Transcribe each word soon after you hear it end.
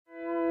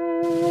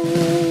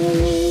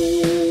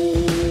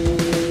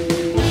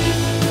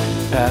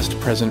Past,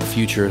 Present,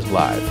 Future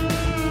Live.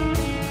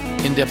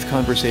 In-depth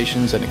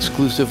conversations and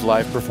exclusive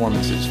live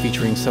performances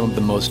featuring some of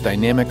the most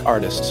dynamic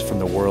artists from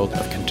the world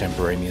of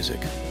contemporary music.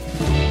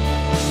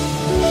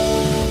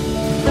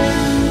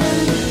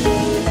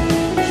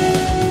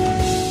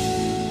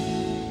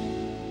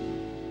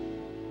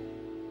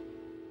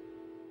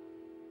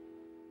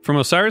 From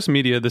Osiris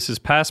Media, this is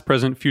Past,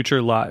 Present,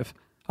 Future Live.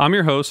 I'm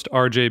your host,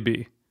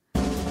 RJB.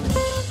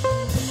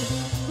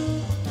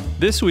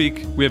 This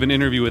week, we have an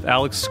interview with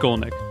Alex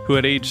Skolnick, who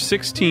at age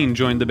 16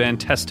 joined the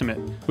band Testament,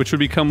 which would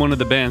become one of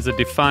the bands that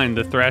defined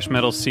the thrash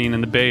metal scene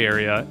in the Bay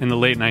Area in the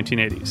late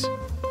 1980s.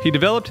 He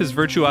developed his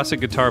virtuosic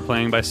guitar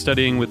playing by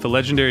studying with the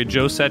legendary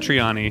Joe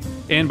Satriani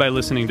and by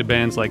listening to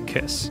bands like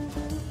Kiss.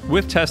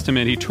 With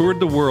Testament, he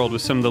toured the world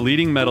with some of the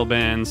leading metal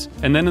bands,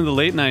 and then in the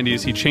late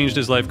 90s, he changed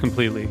his life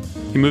completely.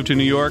 He moved to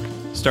New York,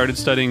 started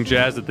studying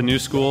jazz at the New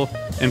School,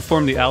 and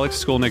formed the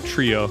Alex Skolnick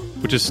Trio,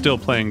 which is still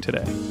playing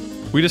today.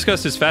 We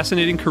discussed his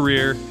fascinating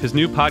career, his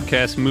new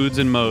podcast, Moods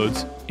and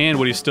Modes, and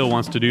what he still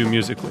wants to do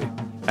musically.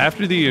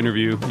 After the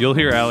interview, you'll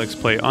hear Alex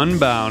play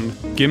Unbound,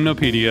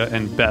 Gymnopedia,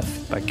 and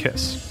Beth by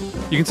Kiss.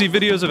 You can see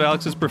videos of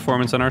Alex's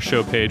performance on our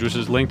show page, which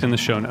is linked in the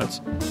show notes.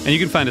 And you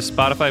can find a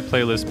Spotify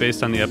playlist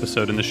based on the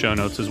episode in the show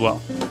notes as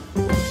well.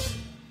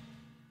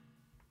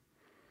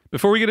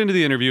 Before we get into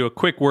the interview, a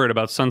quick word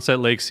about Sunset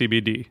Lake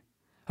CBD.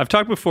 I've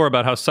talked before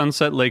about how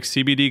Sunset Lake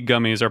CBD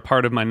gummies are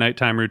part of my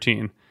nighttime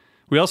routine.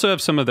 We also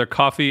have some of their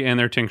coffee and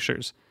their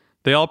tinctures.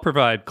 They all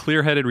provide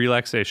clear-headed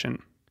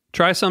relaxation.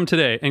 Try some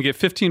today and get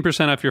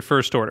 15% off your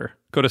first order.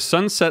 Go to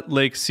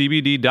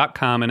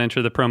sunsetlakecbd.com and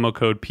enter the promo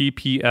code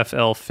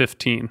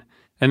PPFL15.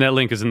 And that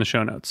link is in the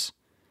show notes.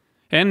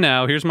 And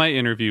now, here's my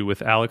interview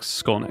with Alex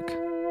Skolnick.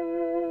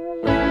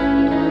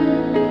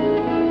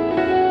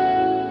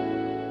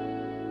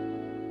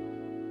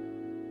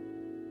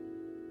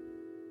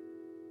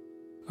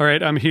 All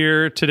right, I'm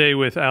here today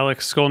with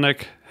Alex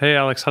Skolnick. Hey,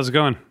 Alex, how's it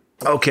going?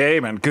 Okay,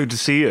 man. Good to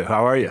see you.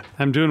 How are you?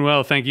 I'm doing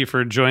well. Thank you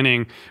for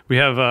joining. We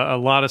have a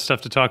lot of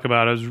stuff to talk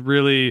about. I was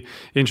really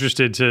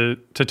interested to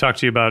talk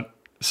to you about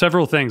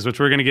several things, which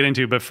we're going to get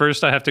into. But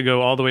first, I have to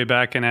go all the way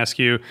back and ask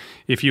you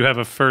if you have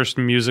a first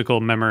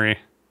musical memory.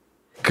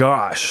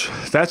 Gosh,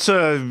 that's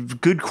a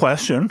good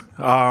question.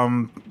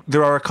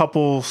 There are a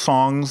couple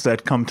songs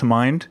that come to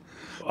mind.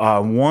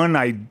 One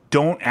I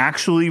don't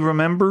actually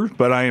remember,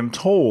 but I am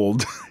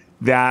told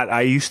that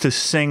I used to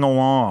sing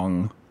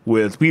along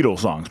with Beatles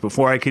songs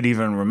before I could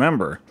even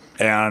remember.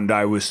 And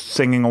I was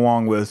singing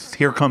along with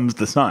Here Comes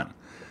the Sun.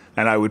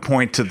 And I would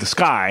point to the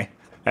sky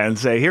and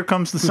say, here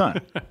comes the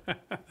sun.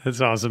 That's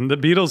awesome. The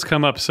Beatles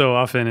come up so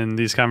often in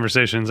these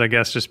conversations, I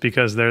guess, just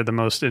because they're the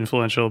most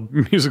influential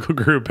musical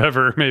group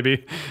ever,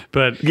 maybe.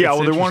 But yeah,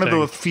 well, they're one of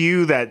the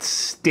few that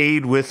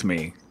stayed with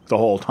me the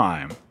whole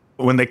time.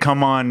 When they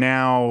come on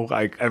now,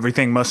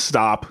 everything must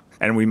stop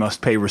and we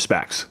must pay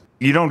respects.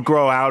 You don't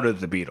grow out of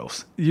the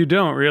Beatles. You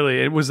don't,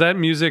 really. Was that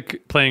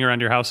music playing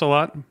around your house a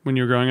lot when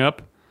you were growing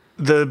up?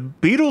 The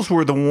Beatles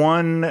were the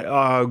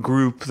one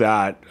group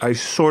that I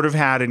sort of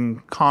had in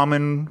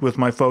common with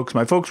my folks.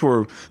 My folks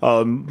were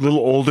a little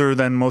older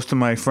than most of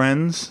my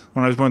friends.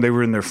 When I was born, they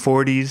were in their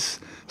 40s.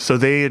 So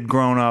they had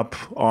grown up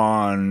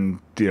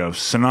on,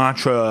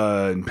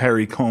 Sinatra and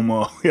Perry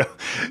Como.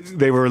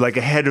 They were like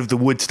ahead of the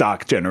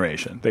Woodstock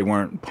generation. They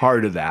weren't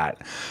part of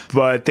that.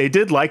 But they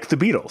did like the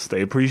Beatles.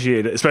 They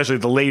appreciated, especially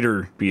the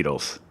later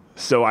Beatles.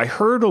 So I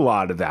heard a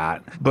lot of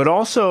that. But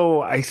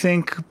also, I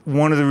think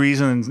one of the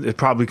reasons it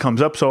probably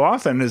comes up so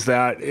often is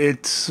that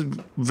it's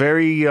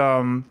very,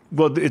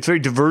 it's very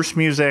diverse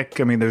music.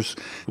 I mean, there's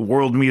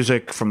world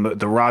music from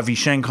the Ravi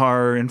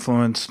Shankar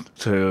influence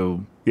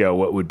to,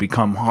 what would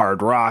become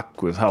hard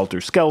rock with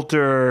Helter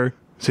Skelter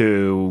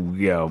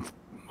to,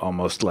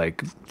 almost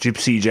like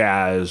gypsy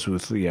jazz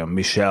with,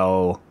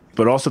 Michelle.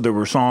 But also there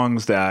were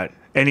songs that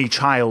any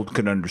child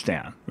could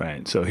understand,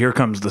 right? So Here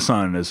Comes the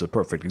Sun is a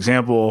perfect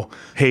example.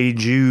 Hey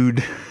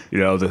Jude,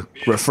 the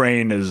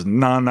refrain is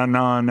na na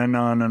na na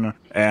na na na.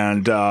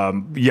 And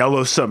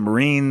Yellow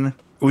Submarine,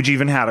 which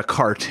even had a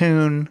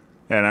cartoon.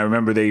 And I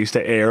remember they used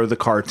to air the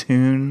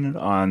cartoon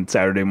on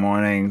Saturday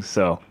mornings,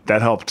 so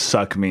that helped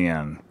suck me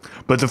in.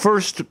 But the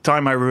first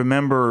time I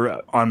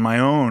remember on my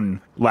own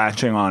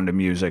latching on to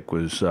music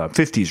was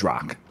 50s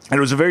rock. And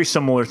it was a very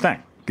similar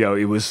thing.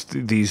 It was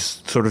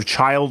these sort of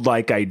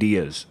childlike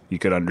ideas you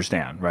could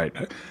understand, right?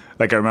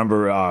 Like I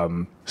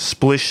remember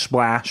Splish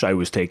Splash, I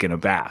was taking a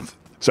bath.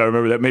 So I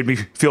remember that made me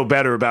feel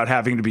better about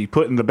having to be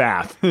put in the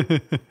bath.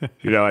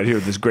 I'd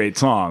hear this great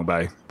song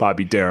by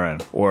Bobby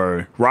Darin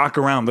or Rock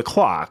Around the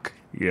Clock,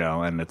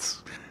 and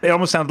it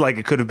almost sounded like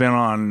it could have been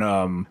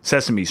on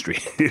Sesame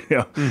Street,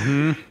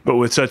 but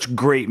with such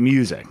great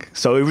music.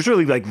 So it was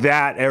really like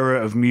that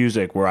era of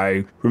music where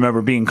I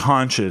remember being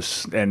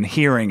conscious and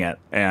hearing it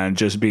and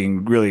just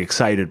being really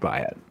excited by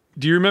it.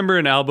 Do you remember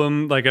an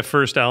album, like a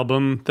first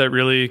album that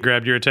really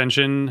grabbed your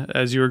attention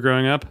as you were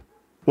growing up?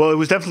 Well, it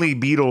was definitely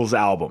Beatles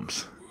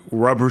albums.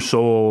 Rubber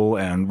Soul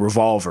and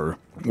Revolver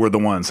were the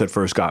ones that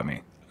first got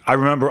me. I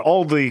remember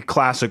all the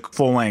classic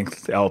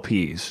full-length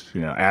LPs,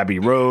 Abbey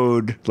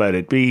Road, Let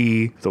It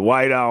Be, the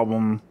White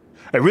Album.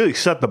 It really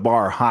set the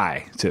bar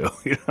high, too.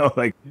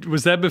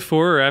 Was that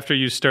before or after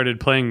you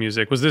started playing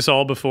music? Was this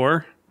all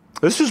before?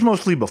 This was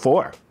mostly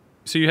before.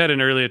 So you had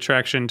an early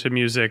attraction to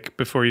music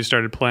before you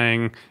started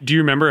playing. Do you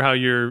remember how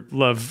your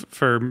love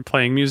for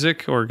playing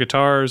music or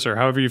guitars or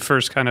however you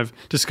first kind of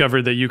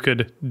discovered that you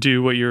could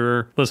do what you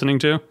were listening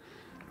to?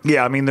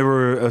 Yeah, I mean, there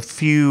were a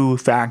few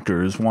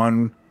factors.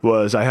 One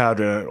was I had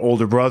an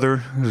older brother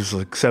who was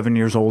like 7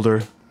 years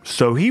older.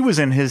 So he was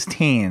in his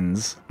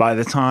teens by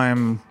the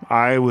time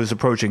I was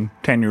approaching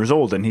 10 years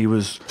old, and he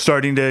was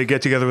starting to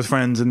get together with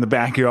friends in the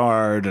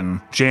backyard and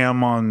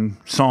jam on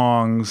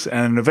songs.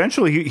 And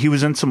eventually he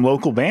was in some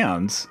local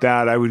bands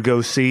that I would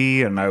go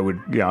see, and I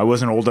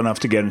wasn't old enough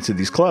to get into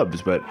these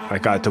clubs, but I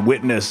got to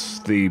witness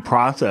the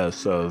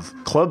process of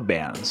club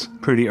bands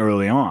pretty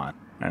early on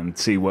and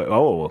see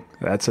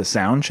that's a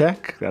sound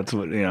check. That's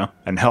what,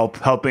 and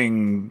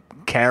helping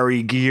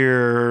carry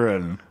gear,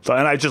 and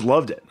I just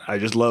loved it. I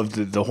just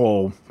loved the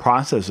whole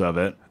process of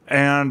it.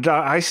 And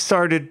I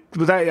started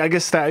with that. I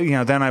guess that,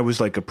 then I was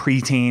like a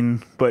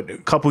preteen, but a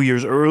couple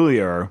years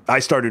earlier, I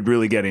started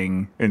really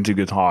getting into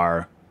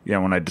guitar,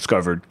 when I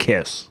discovered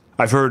Kiss.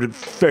 I've heard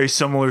very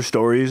similar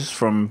stories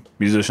from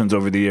musicians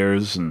over the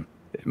years, and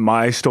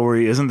my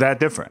story isn't that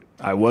different.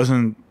 I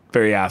wasn't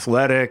very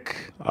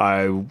athletic.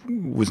 I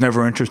was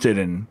never interested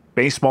in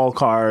baseball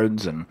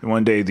cards, and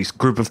one day these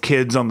group of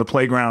kids on the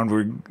playground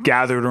were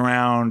gathered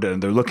around,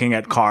 and they're looking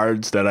at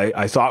cards that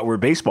I thought were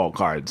baseball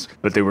cards,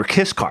 but they were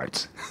Kiss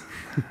cards.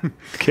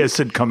 Kiss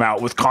had come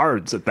out with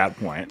cards at that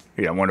point.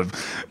 One of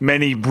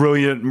many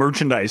brilliant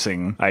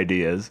merchandising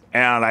ideas.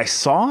 And I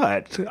saw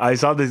it. I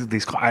saw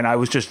these, and I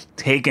was just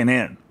taken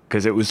in.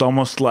 Because it was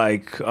almost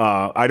like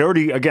I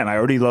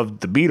already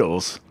loved the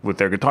Beatles with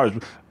their guitars,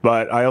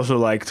 but I also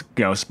liked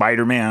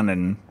Spider-Man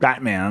and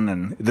Batman,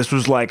 and this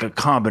was like a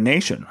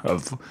combination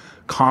of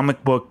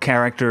comic book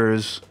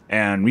characters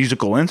and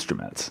musical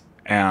instruments,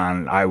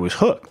 and I was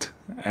hooked.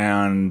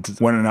 And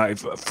when I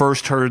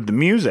first heard the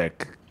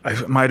music,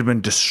 it might have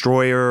been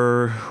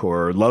Destroyer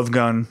or Love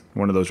Gun,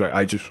 one of those.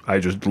 I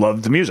just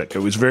loved the music. It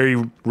was very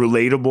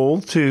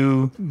relatable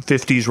to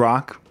 50s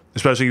rock.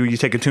 Especially when you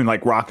take a tune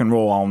like Rock and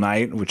Roll All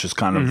Night, which is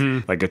kind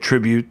of like a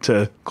tribute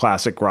to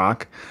classic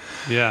rock.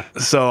 Yeah.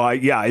 So,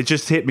 it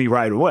just hit me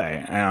right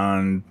away.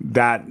 And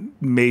that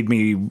made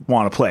me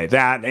want to play.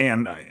 That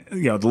and,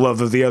 the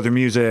love of the other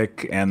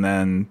music. And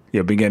then,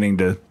 beginning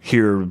to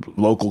hear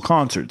local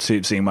concerts,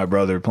 seeing my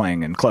brother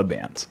playing in club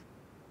bands.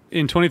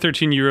 In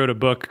 2013, you wrote a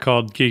book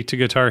called Geek to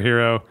Guitar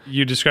Hero.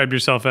 You described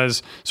yourself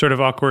as sort of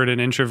awkward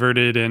and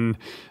introverted and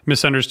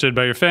misunderstood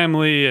by your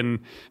family, and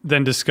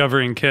then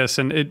discovering Kiss.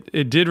 And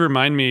it did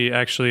remind me,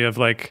 actually, of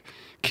like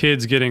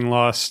kids getting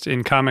lost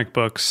in comic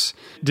books.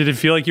 Did it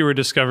feel like you were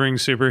discovering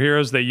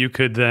superheroes that you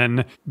could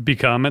then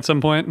become at some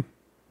point?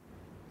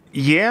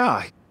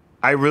 Yeah,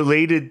 I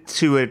related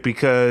to it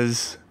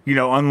because,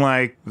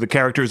 unlike the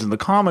characters in the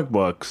comic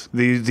books,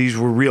 these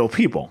were real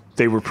people.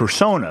 They were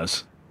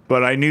personas.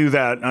 But I knew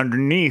that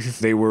underneath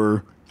they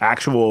were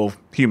actual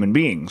human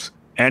beings.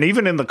 And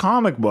even in the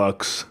comic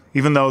books,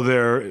 even though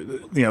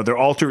their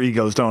alter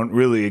egos don't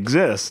really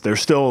exist,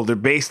 they're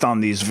based on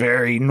these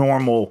very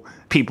normal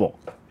people.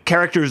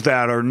 Characters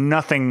that are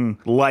nothing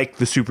like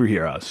the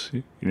superheroes.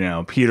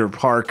 Peter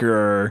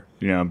Parker,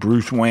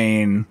 Bruce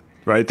Wayne,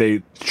 right?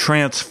 They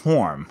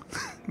transform.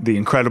 The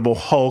Incredible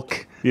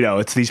Hulk.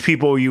 It's these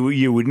people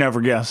you would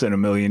never guess in a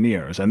million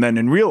years. And then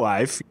in real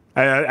life,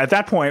 at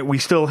that point, we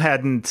still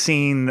hadn't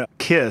seen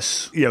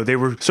Kiss. They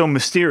were so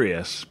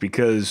mysterious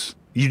because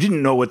you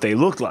didn't know what they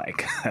looked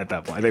like at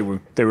that point.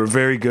 They were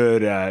very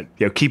good at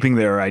keeping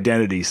their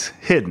identities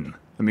hidden.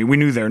 I mean, we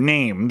knew their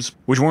names,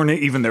 which weren't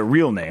even their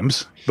real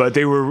names, but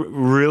they were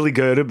really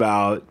good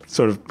about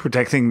sort of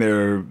protecting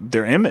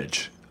their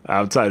image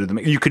outside of them.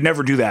 You could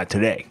never do that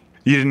today.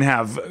 You didn't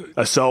have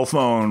a cell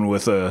phone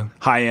with a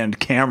high-end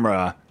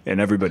camera in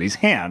everybody's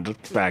hand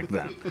back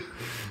then.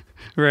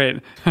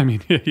 Right. I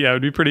mean, yeah, it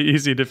would be pretty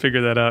easy to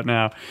figure that out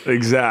now.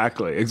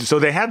 Exactly. So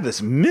they had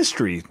this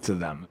mystery to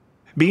them.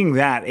 Being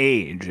that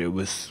age, it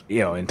was,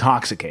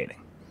 intoxicating.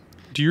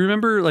 Do you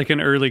remember like an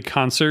early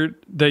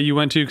concert that you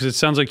went to? Because it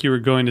sounds like you were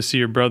going to see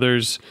your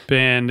brother's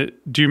band.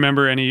 Do you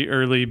remember any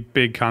early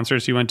big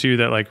concerts you went to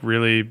that like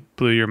really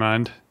blew your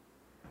mind?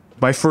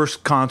 My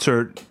first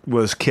concert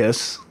was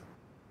Kiss.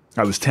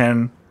 I was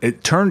 10.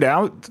 It turned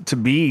out to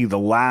be the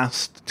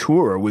last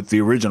tour with the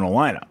original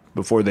lineup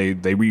before they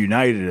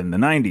reunited in the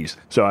 90s.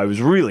 So I was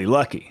really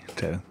lucky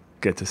to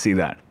get to see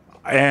that.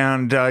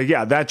 And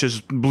that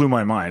just blew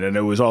my mind. And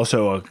it was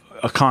also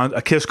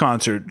a Kiss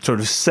concert sort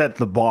of set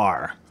the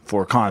bar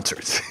for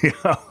concerts.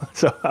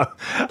 So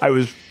I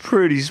was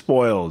pretty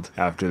spoiled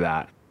after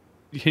that.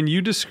 Can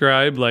you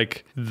describe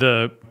like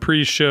the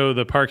pre-show,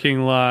 the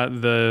parking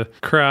lot, the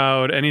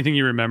crowd, anything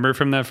you remember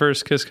from that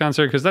first Kiss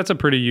concert? Because that's a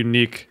pretty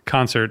unique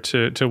concert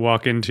to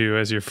walk into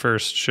as your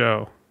first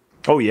show.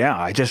 Oh, yeah.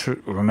 I just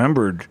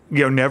remembered,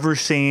 never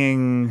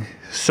seeing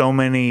so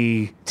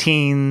many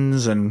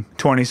teens and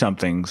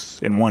 20-somethings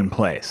in one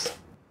place.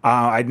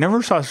 I'd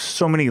never saw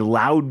so many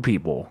loud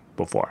people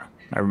before.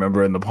 I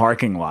remember in the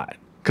parking lot.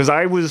 Because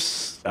I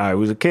was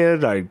a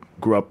kid. I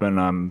grew up in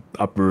an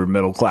upper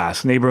middle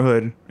class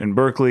neighborhood in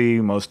Berkeley.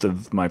 Most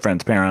of my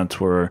friends' parents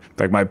were,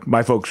 in fact,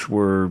 my folks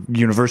were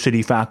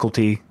university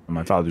faculty.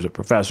 My father's a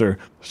professor.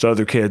 So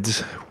other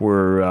kids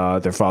were,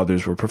 their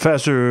fathers were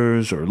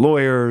professors or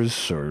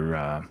lawyers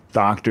or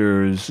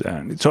doctors.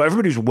 And so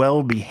everybody's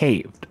well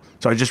behaved.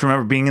 So I just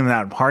remember being in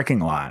that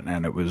parking lot,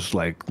 and it was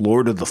like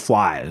Lord of the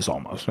Flies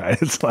almost,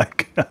 right? It's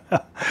like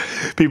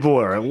people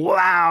are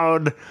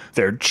loud,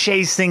 they're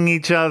chasing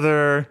each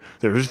other,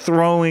 they're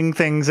throwing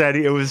things at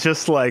you. It was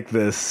just like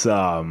this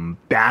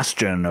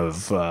bastion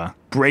of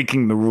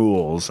breaking the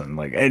rules, and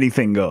like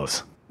anything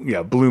goes.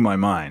 Yeah, blew my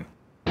mind.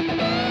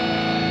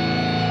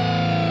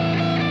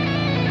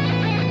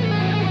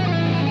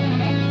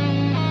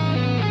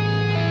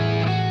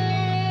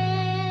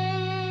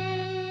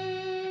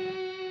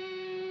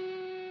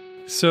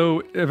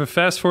 So if I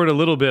fast forward a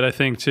little bit, I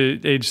think,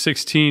 to age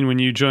 16 when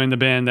you joined the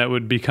band that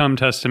would become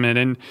Testament,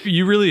 and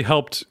you really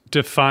helped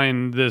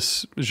define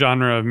this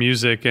genre of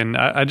music. And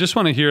I just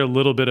want to hear a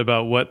little bit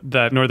about what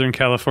that Northern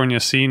California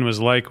scene was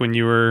like when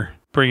you were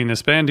bringing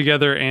this band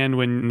together and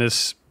when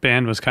this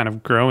band was kind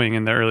of growing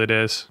in the early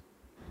days.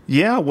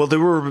 Yeah, well, there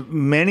were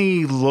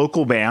many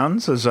local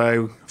bands, as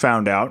I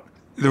found out.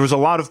 There was a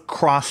lot of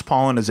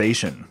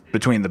cross-pollination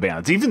between the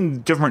bands,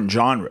 even different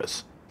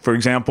genres. For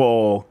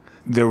example,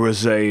 there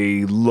was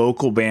a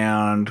local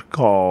band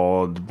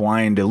called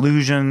Blind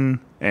Illusion,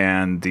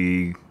 and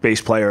the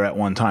bass player at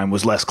one time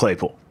was Les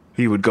Claypool.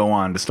 He would go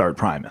on to start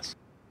Primus.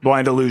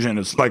 Blind Illusion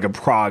is like a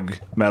prog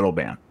metal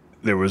band.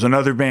 There was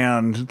another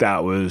band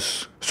that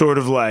was sort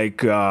of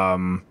like,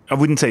 I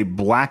wouldn't say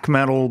black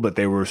metal, but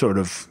they were sort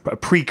of a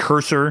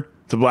precursor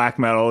to black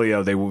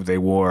metal. They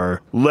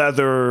wore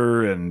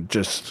leather and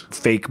just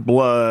fake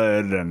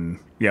blood and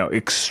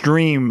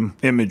extreme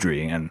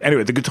imagery. And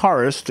anyway, the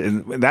guitarist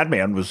in that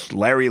band was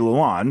Larry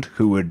Lalonde,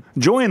 who would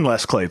join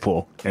Les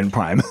Claypool in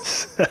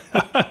Primus.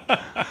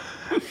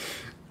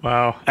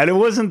 Wow. And it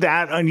wasn't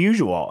that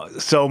unusual.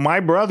 So my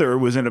brother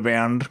was in a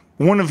band,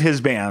 one of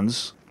his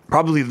bands,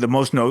 probably the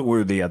most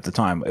noteworthy at the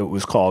time. It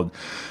was called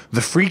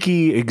The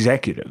Freaky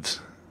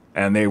Executives.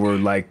 And they were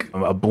like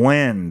a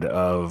blend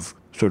of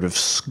sort of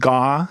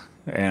ska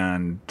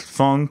and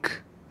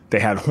funk. They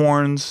had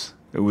horns.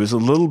 It was a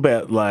little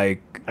bit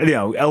like,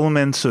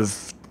 elements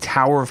of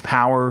Tower of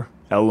Power,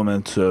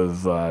 elements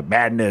of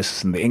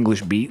Madness and the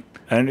English Beat.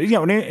 And,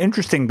 an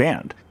interesting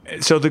band.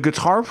 So the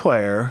guitar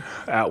player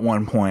at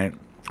one point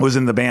was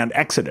in the band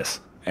Exodus.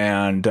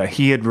 And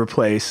he had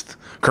replaced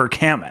Kirk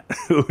Hammett,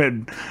 who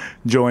had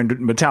joined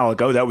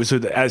Metallica. That was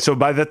so.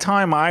 By the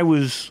time I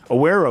was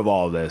aware of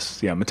all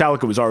this,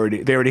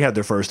 Metallica they already had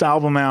their first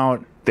album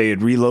out. They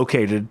had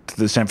relocated to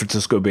the San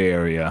Francisco Bay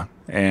Area,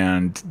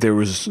 and there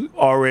was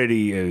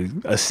already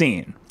a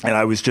scene. And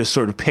I was just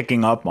sort of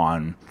picking up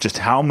on just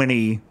how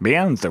many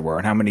bands there were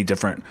and how many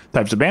different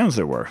types of bands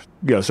there were.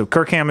 So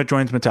Kirk Hammett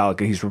joins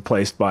Metallica. He's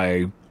replaced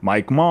by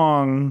Mike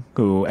Mong,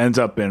 who ends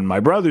up in my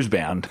brother's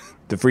band,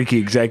 The Freaky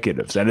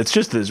Executives. And it's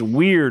just this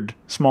weird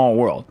small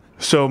world.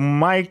 So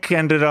Mike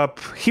ended up,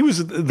 he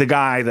was the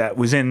guy that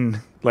was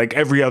in like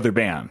every other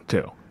band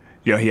too.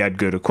 He had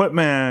good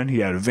equipment, he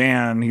had a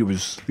van, he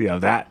was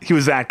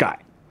that guy.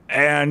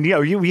 And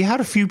we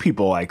had a few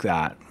people like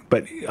that.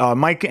 But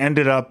Mike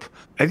ended up,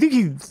 I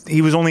think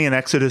he was only in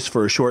Exodus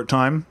for a short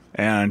time,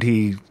 and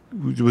he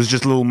was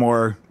just a little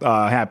more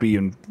happy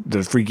in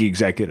the Freaky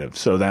Executive.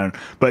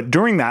 But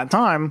during that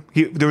time,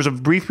 there was a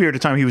brief period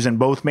of time he was in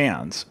both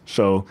bands.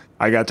 So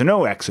I got to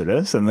know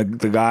Exodus, and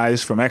the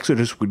guys from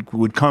Exodus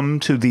would come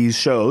to these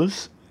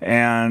shows,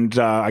 and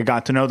I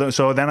got to know them.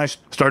 So then I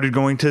started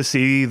going to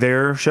see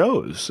their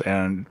shows,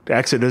 and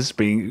Exodus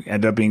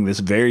ended up being this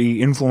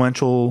very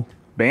influential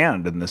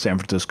band in the San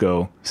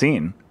Francisco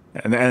scene.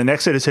 And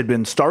Exodus had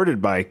been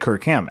started by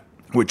Kirk Hammett,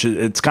 which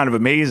it's kind of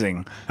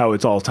amazing how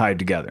it's all tied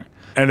together.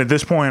 And at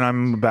this point,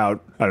 I'm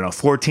about,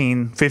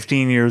 14,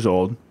 15 years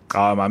old.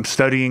 I'm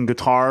studying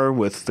guitar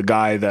with the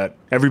guy that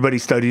everybody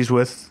studies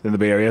with in the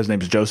Bay Area. His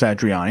name is Joe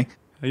Satriani.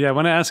 Yeah, I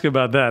want to ask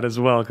about that as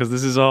well, because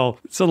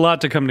it's a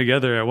lot to come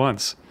together at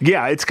once.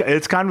 Yeah, it's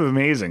kind of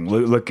amazing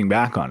looking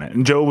back on it.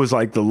 And Joe was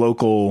like the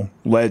local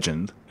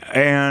legend.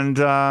 And,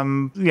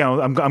 I'm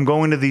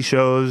going to these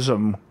shows.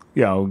 I'm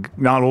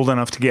not old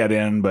enough to get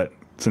in, but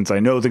since I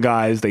know the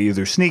guys, they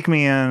either sneak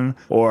me in,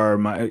 or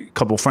a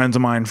couple friends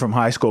of mine from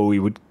high school, we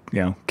would,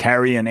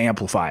 carry in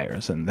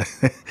amplifiers, and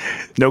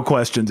no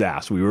questions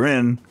asked. We were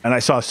in, and I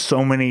saw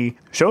so many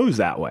shows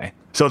that way.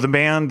 So the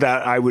band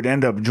that I would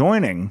end up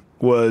joining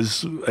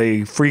was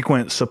a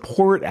frequent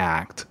support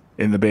act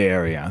in the Bay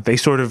Area. They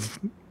sort of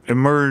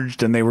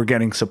emerged, and they were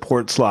getting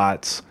support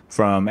slots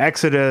from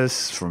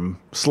Exodus, from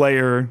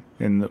Slayer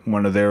in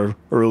one of their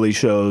early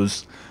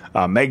shows,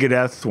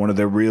 Megadeth, one of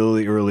their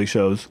really early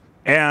shows.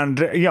 And,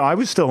 I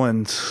was still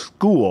in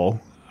school.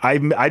 I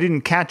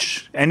didn't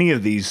catch any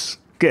of these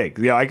gig.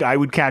 Yeah, I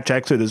would catch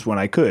Exodus when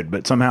I could,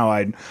 but somehow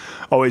I'd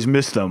always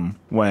miss them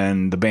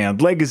when the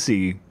band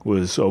Legacy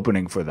was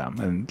opening for them.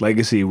 And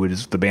Legacy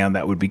was the band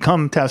that would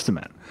become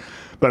Testament.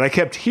 But I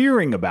kept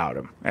hearing about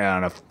him,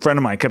 and a friend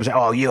of mine kept saying,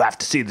 "Oh, you have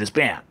to see this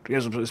band.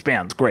 This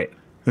band's great."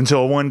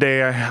 Until one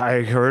day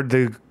I heard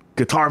the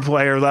guitar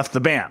player left the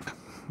band,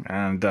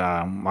 and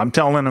I'm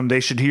telling them they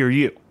should hear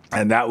you.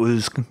 And that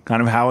was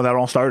kind of how that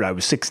all started. I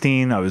was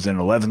 16. I was in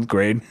 11th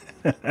grade.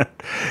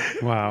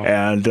 Wow.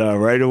 And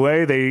right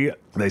away,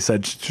 they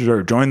said,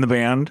 sure, join the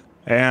band.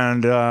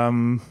 And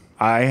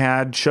I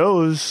had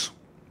shows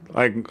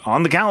like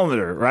on the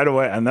calendar right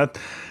away. And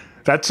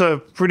that's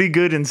a pretty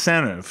good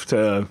incentive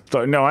to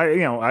no,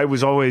 I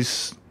was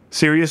always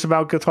serious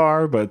about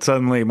guitar, but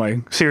suddenly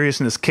my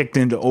seriousness kicked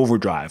into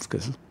overdrive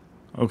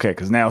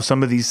because now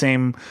some of these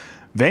same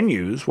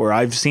venues where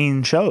I've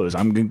seen shows,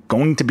 I'm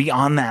going to be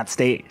on that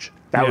stage.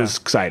 That was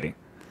exciting.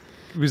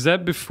 Was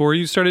that before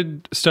you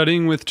started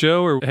studying with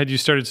Joe, or had you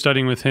started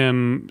studying with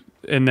him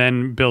and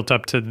then built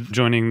up to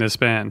joining this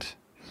band?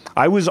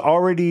 I was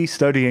already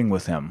studying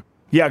with him.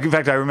 Yeah, in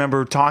fact, I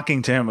remember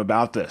talking to him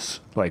about this.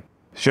 Like,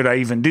 should I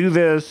even do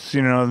this?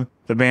 The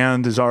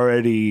band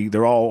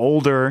they're all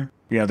older.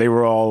 They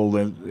were all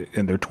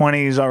in their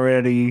 20s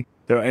already.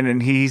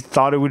 And he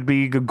thought it would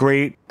be a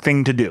great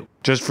thing to do,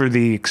 just for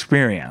the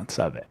experience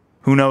of it.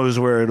 Who knows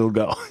where it'll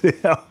go?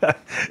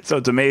 So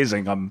it's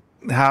amazing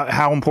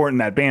how important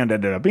that band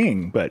ended up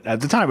being. But at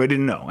the time, I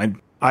didn't know.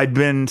 I'd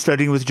been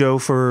studying with Joe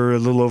for a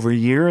little over a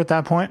year at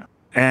that point.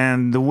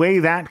 And the way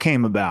that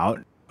came about,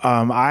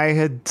 I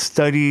had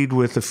studied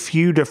with a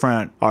few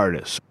different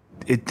artists.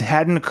 It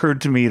hadn't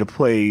occurred to me to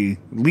play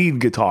lead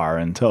guitar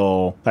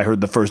until I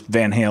heard the first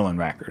Van Halen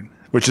record,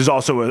 which is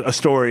also a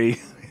story.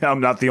 I'm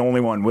not the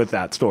only one with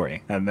that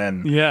story. And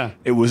then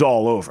it was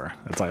all over.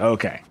 It's like,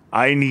 okay,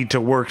 I need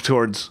to work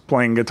towards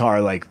playing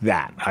guitar like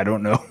that. I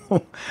don't know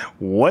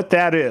what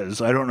that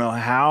is. I don't know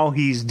how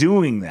he's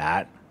doing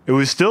that. It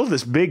was still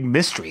this big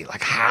mystery.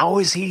 Like, how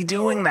is he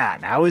doing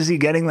that? How is he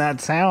getting that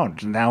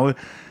sound? Now,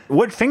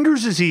 what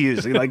fingers is he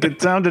using? Like,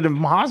 it sounded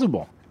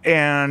impossible.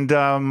 And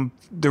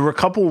there were a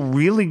couple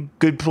really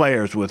good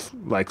players with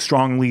like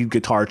strong lead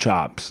guitar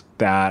chops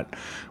that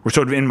were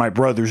sort of in my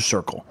brother's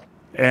circle.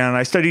 And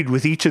I studied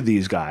with each of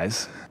these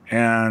guys,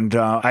 and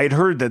I had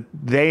heard that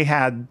they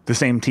had the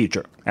same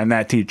teacher, and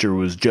that teacher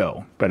was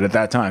Joe. But at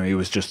that time, he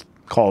was just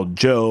called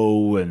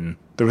Joe, and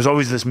there was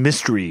always this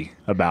mystery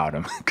about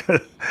him.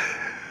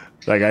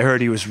 Like, I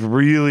heard he was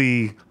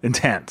really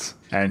intense,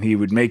 and he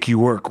would make you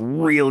work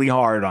really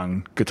hard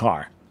on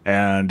guitar.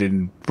 And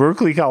in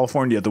Berkeley,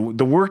 California,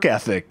 the work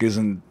ethic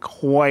isn't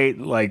quite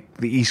like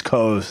the East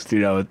Coast.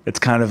 It's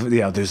kind of,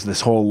 there's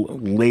this whole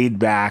laid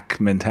back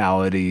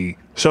mentality.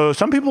 So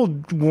some people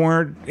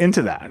weren't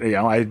into that.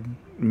 I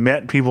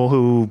met people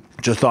who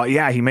just thought,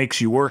 he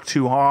makes you work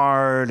too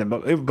hard.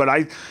 But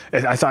I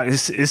thought,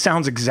 it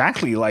sounds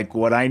exactly like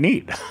what I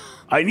need.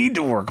 I need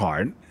to work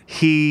hard.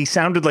 He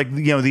sounded like,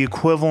 the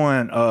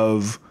equivalent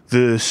of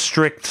the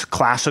strict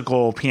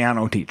classical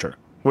piano teacher.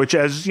 Which,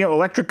 as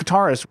electric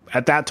guitarists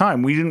at that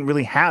time, we didn't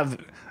really have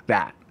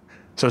that.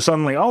 So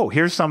suddenly,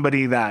 here's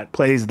somebody that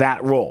plays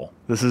that role.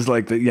 This is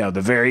like the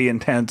very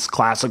intense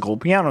classical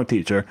piano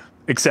teacher,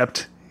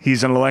 except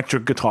he's an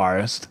electric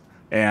guitarist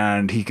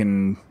and he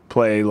can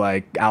play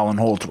like Alan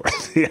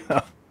Holdsworth.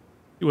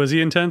 Was he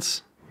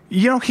intense?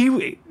 He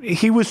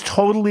was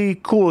totally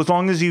cool as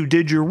long as you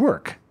did your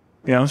work.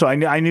 So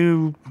I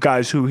knew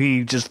guys who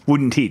he just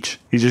wouldn't teach.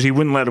 He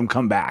wouldn't let them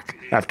come back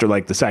after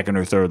like the second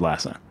or third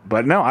lesson.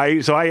 But no,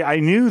 I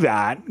knew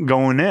that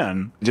going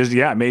in.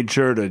 Made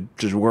sure to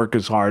just work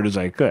as hard as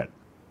I could.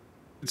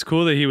 It's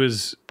cool that he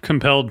was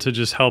compelled to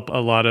just help a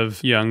lot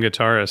of young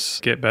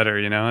guitarists get better,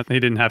 He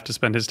didn't have to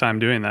spend his time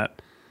doing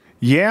that.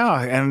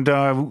 Yeah, and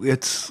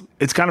it's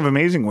kind of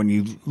amazing when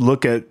you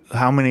look at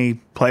how many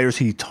players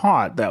he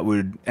taught that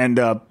would end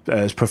up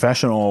as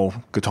professional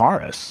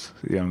guitarists.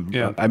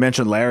 I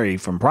mentioned Larry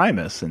from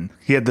Primus, and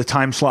he had the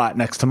time slot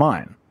next to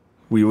mine.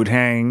 We would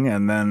hang,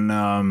 and then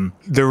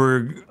there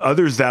were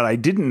others that I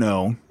didn't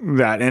know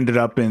that ended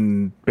up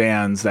in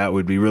bands that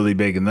would be really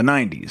big in the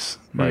 90s,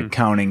 like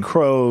Counting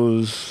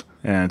Crows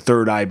and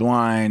Third Eye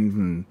Blind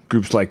and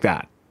groups like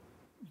that.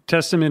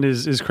 Testament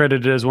is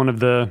credited as one of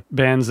the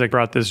bands that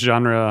brought this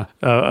genre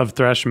of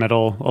thrash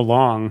metal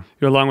along.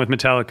 You're along with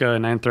Metallica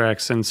and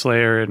Anthrax and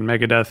Slayer and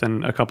Megadeth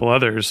and a couple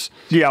others.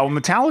 Yeah, well,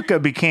 Metallica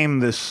became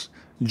this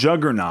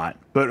juggernaut,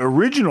 but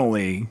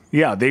originally,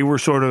 they were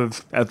sort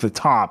of at the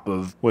top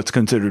of what's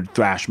considered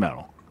thrash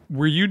metal.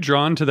 Were you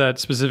drawn to that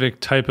specific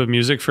type of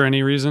music for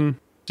any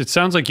reason? It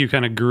sounds like you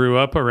kind of grew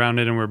up around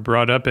it and were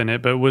brought up in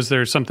it, but was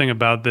there something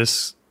about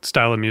this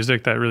style of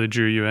music that really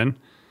drew you in?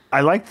 I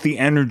liked the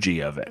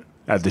energy of it.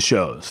 At the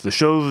shows. The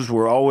shows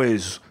were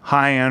always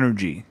high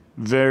energy,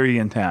 very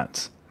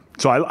intense.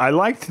 So I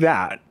liked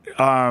that.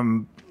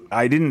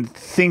 I didn't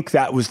think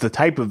that was the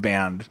type of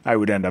band I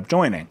would end up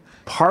joining.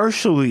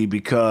 Partially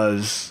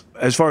because,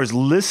 as far as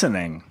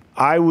listening,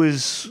 I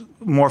was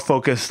more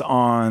focused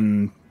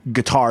on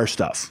guitar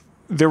stuff.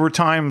 There were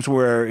times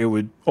where it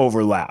would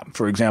overlap.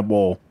 For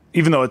example,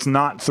 even though it's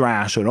not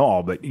thrash at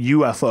all, but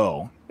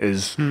UFO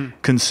is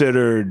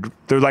considered,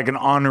 they're like an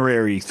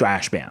honorary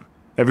thrash band.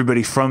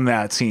 Everybody from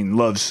that scene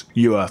loves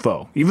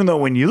UFO. Even though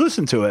when you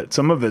listen to it,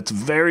 some of it's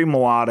very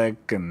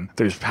melodic and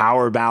there's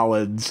power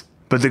ballads,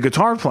 but the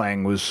guitar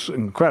playing was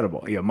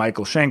incredible.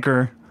 Michael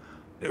Schenker,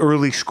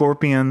 early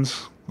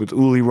Scorpions with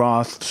Uli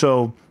Roth.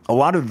 So a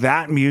lot of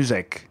that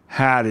music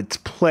had its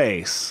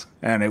place,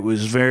 and it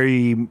was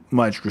very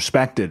much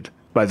respected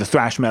by the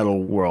thrash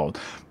metal world.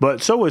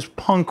 But so was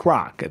punk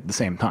rock at the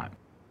same time.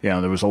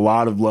 There was a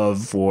lot of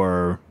love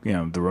for, the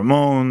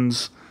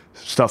Ramones,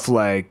 stuff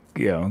like,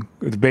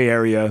 the Bay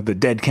Area, the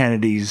Dead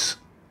Kennedys,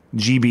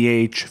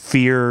 GBH,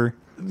 Fear.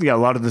 A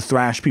lot of the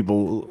thrash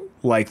people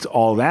liked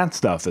all that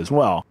stuff as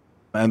well.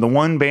 And the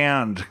one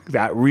band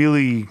that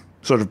really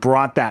sort of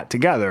brought that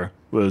together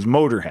was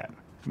Motorhead,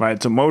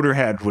 right? So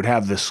Motorhead would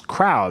have this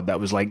crowd that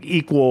was like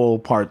equal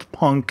parts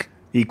punk,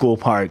 equal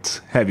parts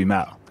heavy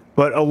metal.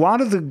 But a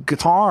lot of the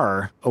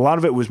guitar, a lot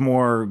of it was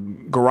more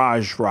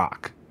garage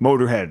rock.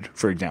 Motorhead,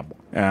 for example.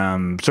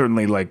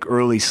 Certainly like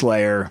early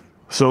Slayer.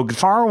 So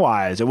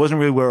guitar-wise, it wasn't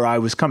really where I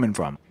was coming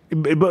from.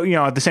 But,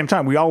 at the same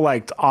time, we all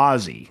liked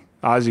Ozzy.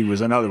 Ozzy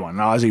was another one.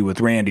 Ozzy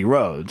with Randy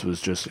Rhoads was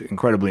just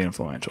incredibly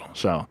influential.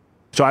 So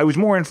I was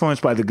more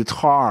influenced by the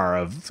guitar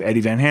of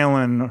Eddie Van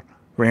Halen,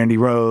 Randy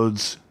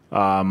Rhoads,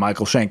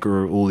 Michael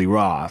Schenker, Uli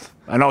Roth,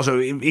 and also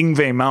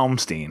Yngwie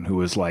Malmsteen, who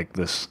was like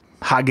this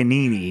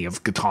Paganini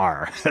of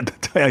guitar.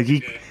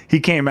 He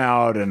came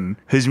out and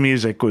his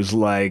music was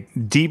like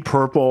Deep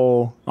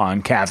Purple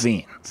on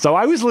caffeine. So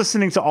I was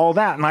listening to all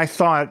that and I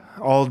thought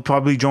I'll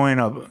probably join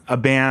a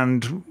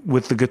band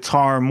with the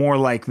guitar more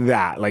like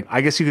that. Like,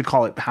 I guess you could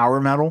call it power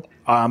metal.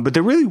 But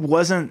there really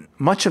wasn't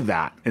much of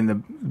that in the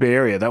Bay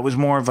Area. That was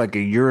more of like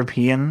a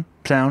European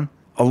sound.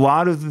 A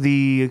lot of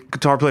the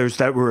guitar players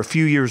that were a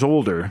few years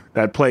older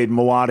that played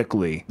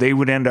melodically, they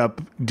would end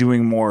up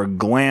doing more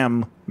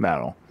glam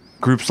metal.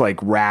 Groups like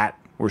Rat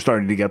were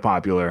starting to get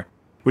popular,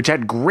 which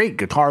had great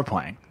guitar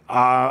playing.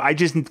 I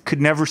just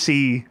could never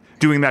see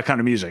doing that kind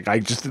of music.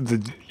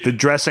 The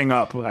dressing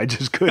up, I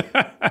just couldn't.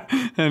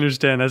 I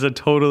understand. That's a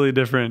totally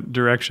different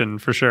direction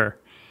for sure.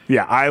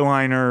 Yeah,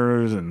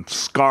 eyeliners and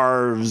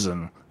scarves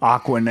and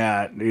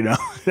Aquanet,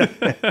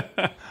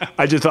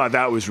 I just thought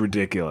that was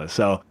ridiculous.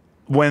 So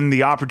when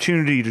the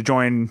opportunity to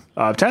join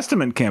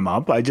Testament came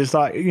up, I just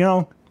thought,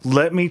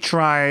 let me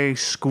try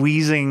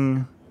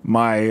squeezing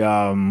my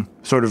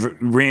sort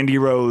of Randy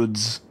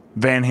Rhoads,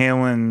 Van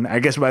Halen. I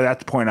guess by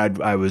that point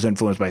I was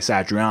influenced by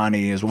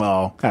Satriani as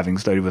well, having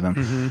studied with him.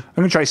 Mm-hmm. I'm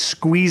going to try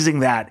squeezing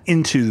that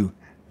into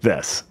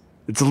this.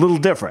 It's a little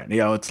different.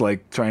 It's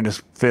like trying to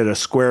fit a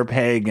square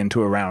peg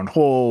into a round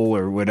hole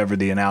or whatever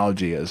the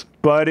analogy is.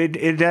 But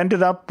it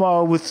ended up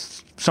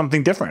with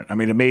something different. I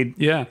mean,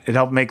 it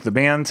helped make the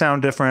band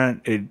sound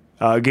different. It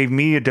gave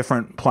me a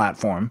different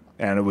platform,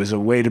 and it was a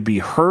way to be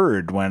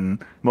heard when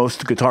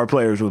most guitar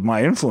players with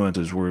my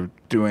influences were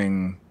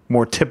doing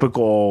more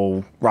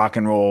typical rock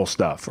and roll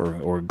stuff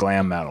or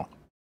glam metal.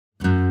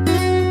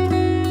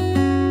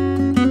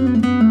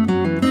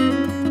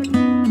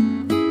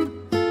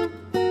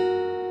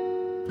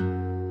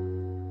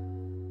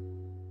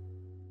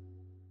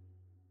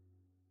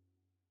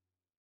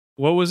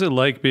 What was it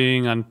like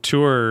being on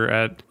tour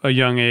at a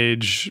young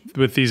age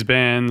with these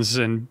bands?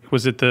 And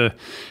was it the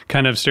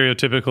kind of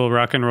stereotypical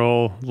rock and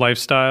roll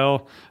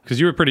lifestyle? Because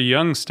you were pretty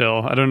young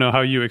still. I don't know how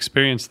you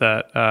experienced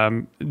that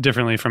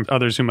differently from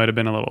others who might have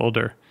been a little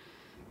older.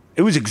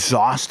 It was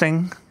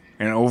exhausting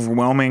and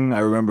overwhelming. I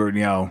remember,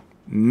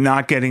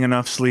 not getting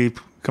enough sleep,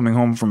 coming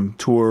home from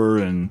tour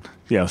and,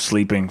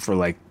 sleeping for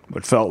like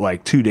what felt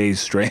like 2 days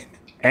straight.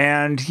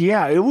 And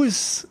it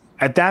was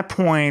at that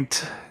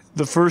point.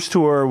 The first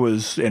tour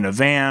was in a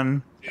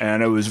van,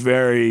 and it was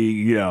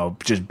very,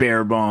 just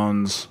bare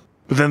bones.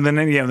 But then the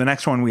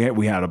next one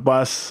we had a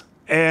bus,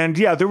 and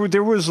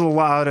there was a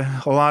lot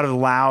of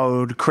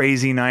loud,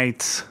 crazy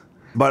nights.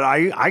 But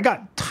I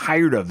got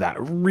tired of that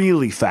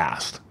really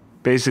fast.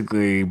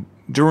 Basically,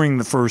 during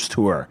the first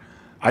tour,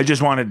 I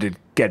just wanted to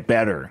get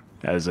better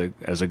as a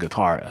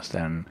guitarist,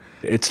 and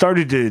it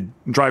started to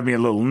drive me a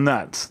little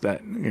nuts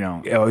that,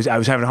 I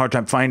was having a hard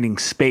time finding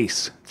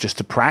space just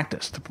to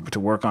practice, to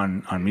work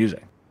on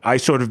music. I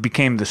sort of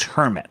became this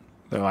hermit.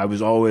 So I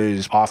was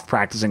always off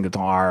practicing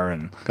guitar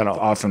and kind of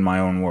off in my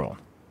own world.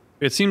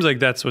 It seems like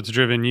that's what's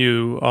driven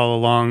you all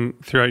along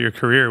throughout your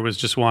career, was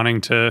just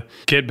wanting to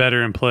get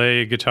better and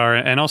play guitar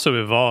and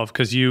also evolve.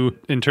 Because you,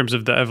 in terms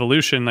of the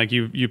evolution, like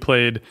you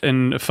played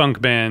in funk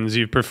bands,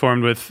 you've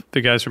performed with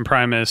the guys from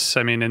Primus.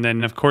 I mean, and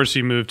then of course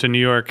you moved to New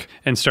York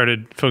and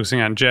started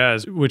focusing on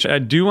jazz, which I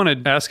do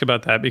want to ask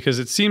about that because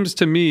it seems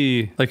to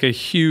me like a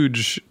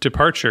huge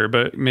departure,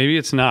 but maybe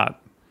it's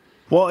not.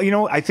 Well,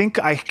 I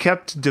think I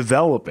kept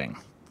developing.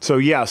 So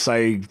yes,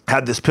 I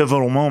had this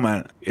pivotal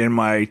moment in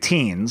my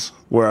teens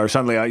where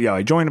suddenly,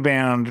 I joined a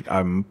band.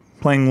 I'm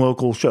playing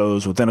local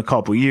shows within a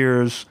couple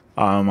years.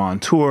 I'm on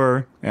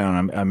tour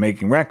and I'm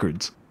making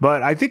records.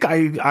 But I think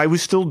I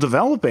was still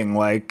developing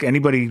like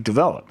anybody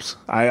develops.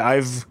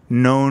 I've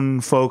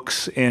known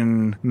folks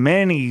in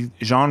many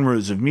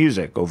genres of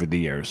music over the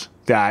years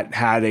that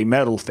had a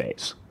metal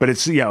phase. But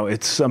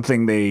it's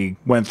something they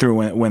went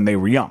through when they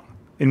were young.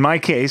 In my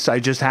case, I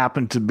just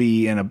happened to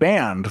be in a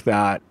band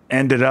that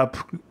ended up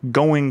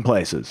going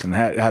places and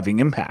having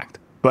impact.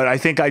 But I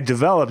think I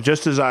developed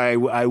just as I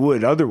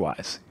would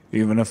otherwise,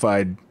 even if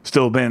I'd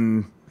still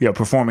been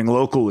performing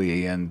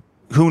locally. And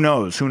who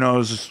knows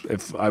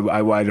if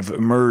I might have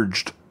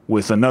emerged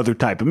with another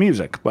type of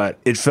music. But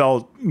it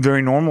felt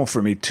very normal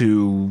for me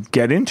to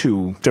get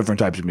into different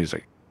types of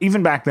music.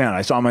 Even back then,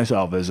 I saw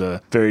myself as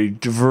a very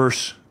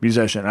diverse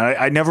musician.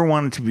 I never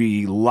wanted to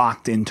be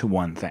locked into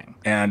one thing.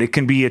 And it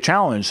can be a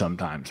challenge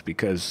sometimes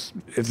because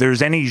if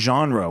there's any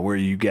genre where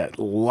you get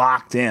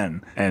locked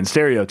in and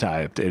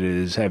stereotyped, it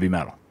is heavy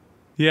metal.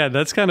 Yeah,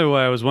 that's kind of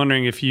why I was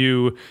wondering if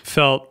you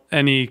felt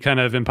any kind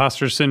of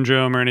imposter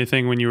syndrome or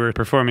anything when you were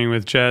performing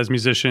with jazz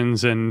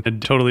musicians in a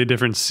totally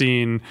different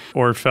scene,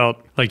 or felt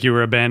like you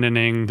were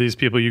abandoning these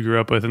people you grew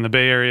up with in the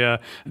Bay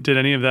Area. Did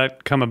any of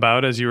that come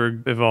about as you were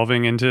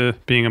evolving into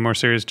being a more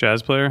serious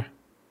jazz player?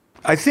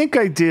 I think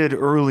I did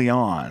early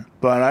on,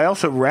 but I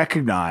also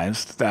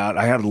recognized that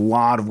I had a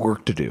lot of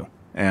work to do.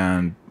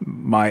 And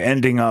my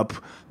ending up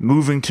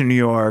moving to New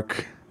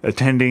York,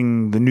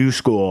 attending the new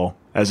school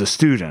as a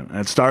student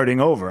and starting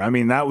over. I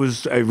mean, that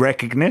was a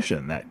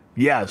recognition that,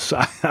 yes,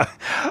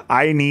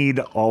 I need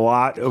a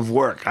lot of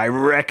work. I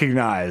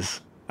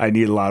recognize I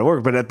need a lot of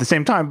work. But at the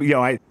same time,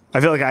 I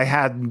feel like I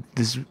had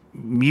this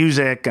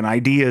music and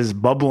ideas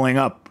bubbling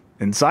up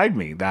inside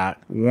me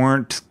that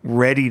weren't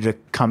ready to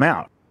come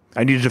out.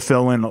 I needed to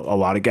fill in a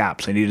lot of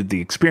gaps. I needed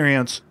the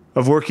experience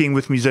of working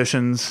with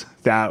musicians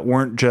that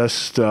weren't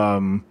just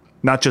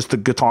not just the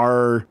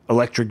guitar,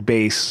 electric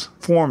bass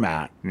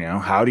format.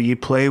 How do you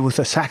play with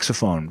a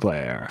saxophone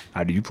player?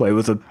 How do you play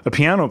with a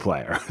piano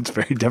player? It's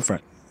very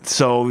different.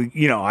 So,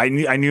 I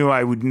knew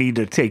I would need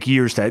to take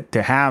years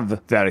to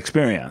have that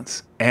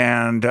experience.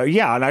 And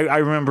and I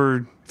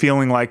remember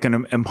feeling like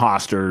an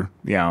imposter,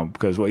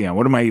 because, what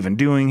am I even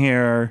doing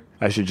here?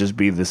 I should just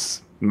be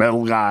this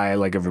metal guy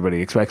like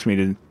everybody expects me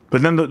to.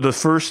 But then the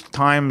first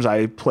times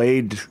I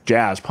played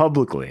jazz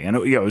publicly, and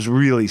it was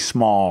really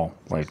small,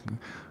 like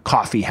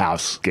coffee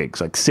house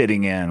gigs, like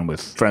sitting in with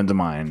friends of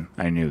mine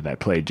I knew that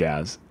played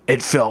jazz.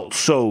 It felt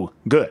so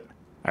good.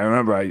 I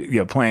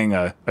remember playing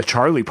a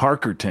Charlie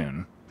Parker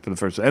tune for the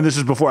first time. And this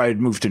is before I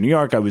had moved to New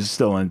York. I was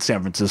still in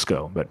San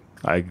Francisco, but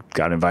I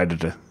got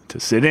invited to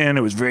sit in.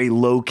 It was a very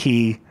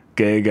low-key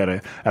gig at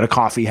a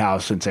coffee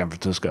house in San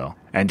Francisco.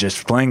 And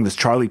just playing this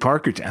Charlie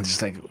Parker tune,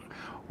 just like,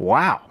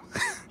 wow,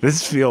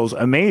 this feels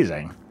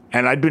amazing.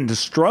 And I'd been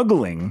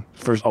struggling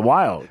for a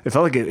while. It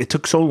felt like it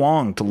took so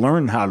long to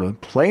learn how to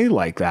play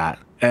like that.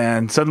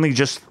 And suddenly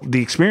just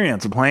the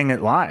experience of playing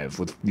it live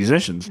with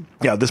musicians.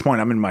 At this point,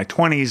 I'm in my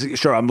 20s.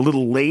 Sure, I'm a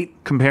little late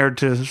compared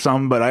to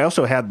some, but I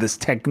also had this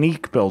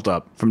technique built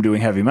up from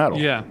doing heavy metal.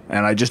 Yeah.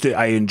 And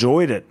I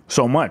enjoyed it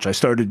so much. I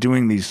started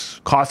doing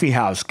these coffee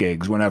house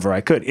gigs whenever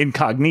I could,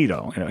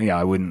 incognito.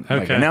 I wouldn't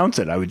announce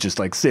it. I would just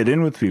sit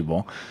in with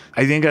people.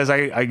 I think as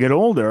I get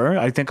older,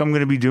 I think I'm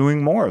going to be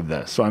doing more of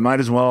this. So I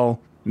might as well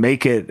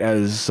make it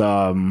as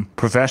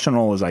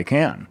professional as I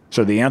can.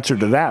 So the answer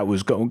to that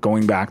was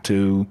going back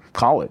to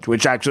college,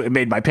 which actually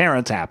made my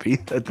parents happy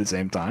at the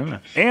same time.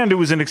 And it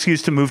was an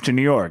excuse to move to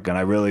New York. And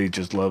I really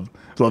just loved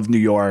New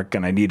York,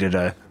 and I needed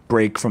a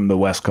break from the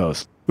West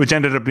Coast, which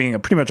ended up being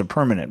pretty much a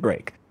permanent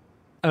break.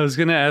 I was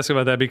going to ask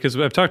about that because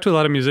I've talked to a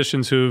lot of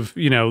musicians who've,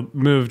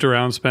 moved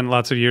around, spent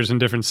lots of years in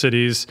different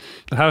cities.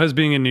 How has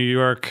being in New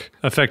York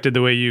affected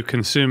the way you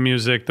consume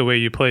music, the way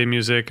you play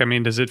music? I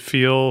mean, does it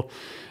feel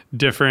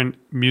different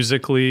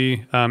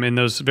musically in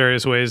those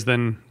various ways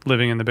than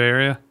living in the Bay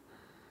Area?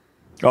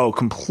 Oh,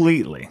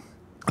 completely.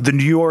 The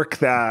New York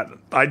that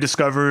I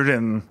discovered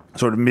in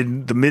sort of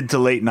the mid to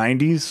late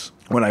 90s,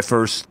 when I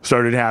first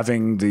started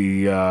having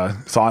the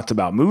thoughts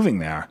about moving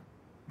there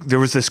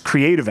was this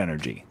creative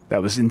energy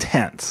that was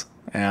intense.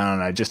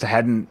 And I just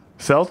hadn't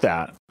felt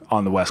that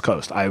on the West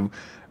Coast. I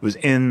was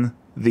in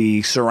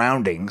the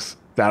surroundings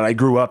that I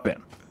grew up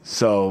in.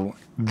 So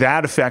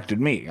that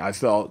affected me. I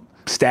felt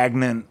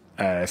stagnant.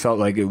 I felt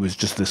like it was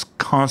just this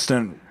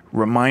constant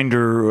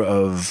reminder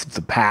of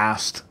the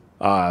past,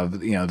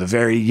 the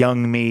very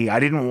young me. I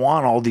didn't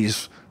want all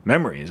these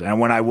memories. And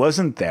when I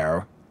wasn't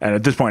there, and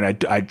at this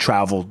point I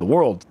traveled the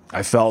world,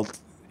 I felt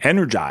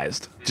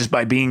energized just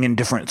by being in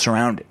different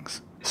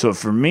surroundings. So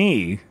for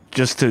me,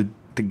 just to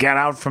get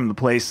out from the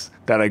place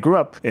that I grew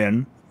up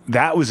in,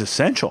 that was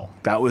essential.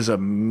 That was a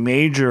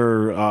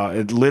major,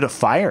 it lit a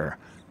fire.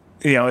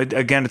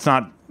 Again, it's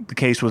not the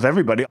case with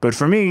everybody, but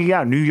for me,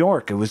 New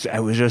York, it was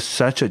just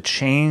such a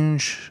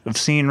change of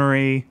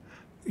scenery.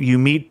 You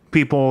meet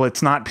people,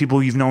 it's not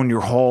people you've known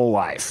your whole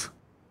life.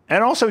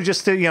 And also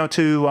just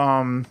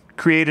to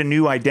create a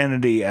new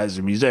identity as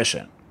a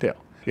musician too.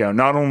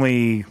 Not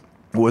only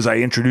was I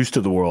introduced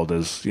to the world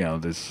as,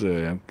 this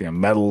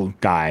metal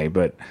guy,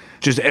 but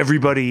just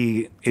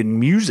everybody in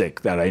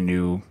music that I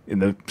knew in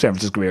the San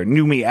Francisco area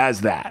knew me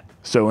as that.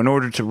 So in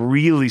order to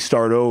really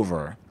start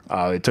over,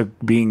 it took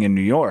being in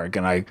New York,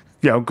 and I,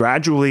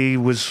 gradually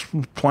was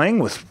playing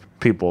with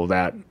people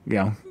that,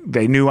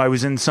 they knew I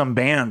was in some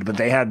band, but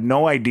they had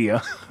no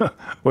idea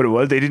what it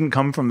was. They didn't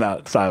come from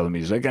that style of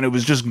music, and it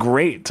was just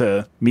great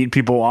to meet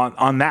people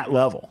on that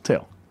level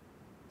too.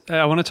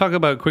 I want to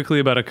talk quickly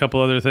about a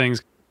couple other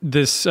things.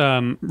 This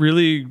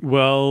really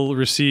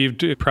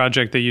well-received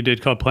project that you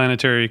did called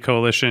Planetary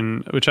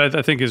Coalition, which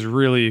I think is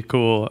really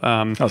cool.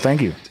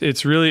 Thank you.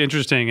 It's really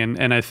interesting,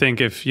 and I think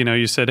if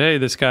you said, hey,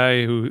 this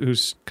guy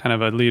who's kind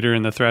of a leader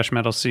in the thrash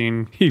metal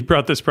scene, he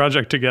brought this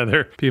project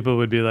together, people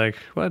would be like,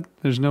 what?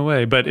 There's no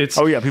way. But it's...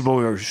 Oh, yeah, people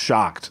were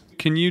shocked.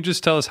 Can you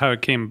just tell us how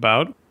it came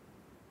about?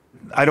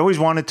 I'd always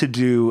wanted to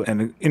do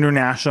an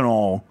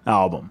international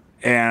album,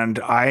 and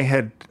I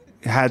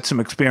had some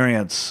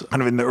experience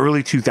kind of in the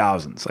early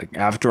 2000s, like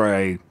after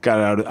I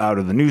got out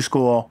of the new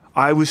school.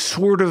 I was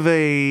sort of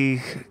a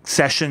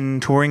session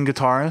touring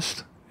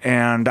guitarist,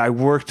 and I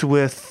worked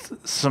with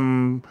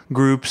some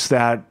groups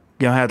that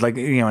had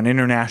an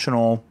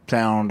international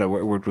sound. I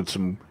worked with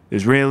some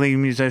Israeli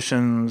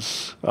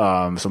musicians,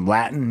 some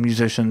Latin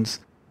musicians.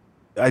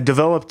 I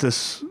developed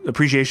this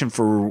appreciation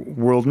for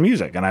world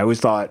music, and I always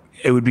thought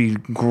it would be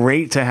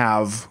great to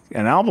have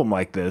an album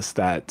like this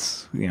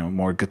that's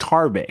more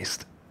guitar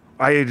based.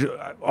 I had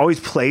always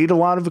played a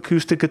lot of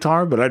acoustic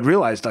guitar, but I'd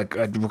realized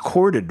I'd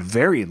recorded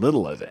very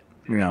little of it.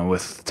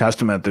 With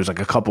Testament, there's a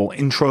couple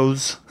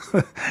intros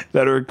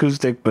that are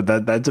acoustic, but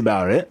that's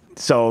about it.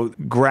 So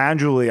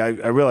gradually I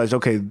realized,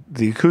 okay,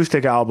 the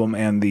acoustic album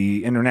and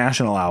the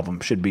international album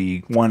should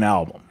be one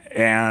album.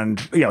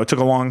 And, it took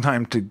a long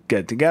time to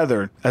get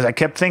together. As I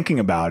kept thinking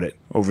about it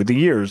over the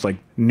years,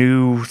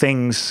 new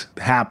things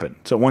happened.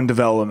 So one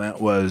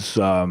development was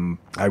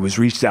I was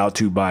reached out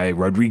to by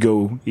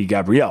Rodrigo y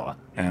Gabriela.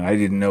 And I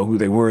didn't know who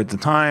they were at the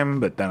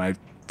time, but then I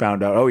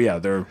found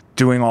out, they're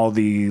doing all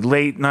the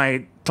late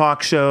night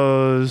talk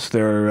shows.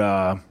 They're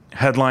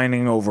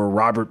headlining over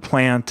Robert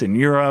Plant in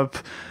Europe.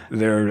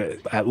 They're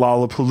at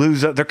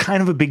Lollapalooza. They're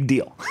kind of a big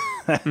deal.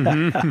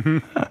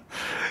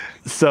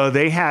 So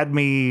they had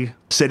me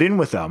sit in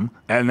with them,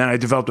 and then I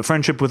developed a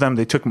friendship with them.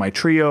 They took my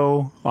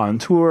trio on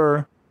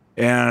tour,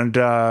 and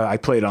I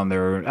played on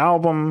their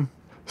album.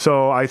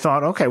 So I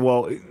thought, okay,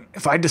 well,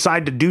 if I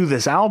decide to do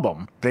this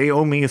album, they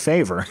owe me a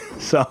favor.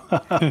 So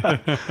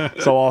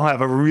I'll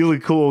have a really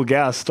cool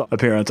guest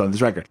appearance on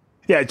this record.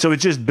 Yeah, so it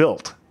just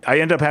built. I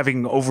ended up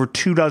having over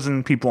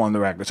 24 people on the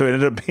record. So it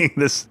ended up being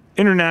this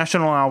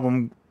international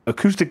album,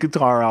 acoustic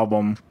guitar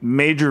album,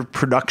 major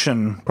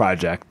production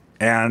project.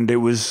 And it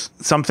was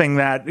something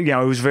that, it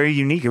was very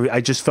unique.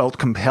 I just felt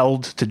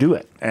compelled to do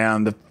it.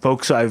 And the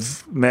folks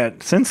I've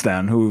met since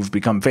then who've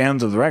become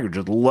fans of the record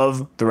just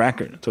love the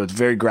record. So it's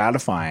very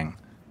gratifying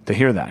to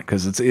hear that,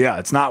 because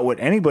it's not what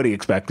anybody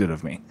expected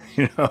of me.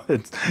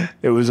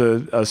 It was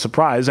a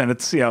surprise, and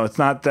it's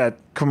not that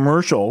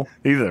commercial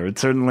either.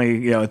 It's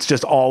certainly, it's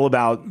just all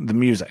about the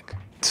music.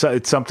 So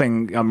it's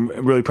something I'm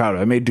really proud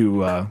of. I may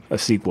do a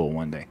sequel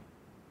one day.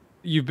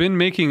 You've been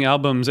making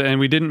albums, and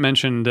we didn't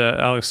mention the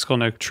Alex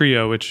Skolnick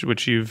Trio,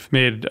 which you've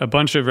made a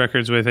bunch of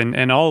records with,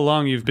 and all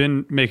along you've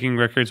been making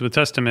records with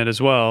Testament as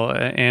well,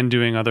 and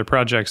doing other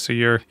projects. So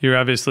you're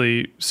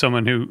obviously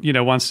someone who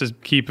wants to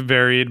keep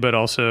varied, but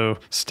also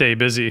stay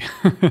busy.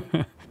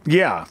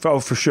 Yeah,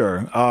 for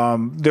sure.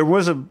 There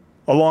was a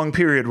long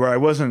period where I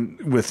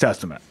wasn't with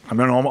Testament. I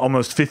mean,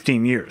 almost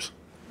 15 years.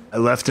 I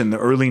left in the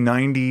early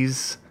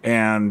 90s,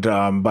 and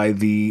by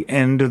the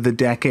end of the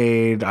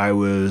decade, I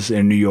was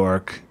in New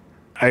York.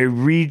 I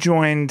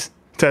rejoined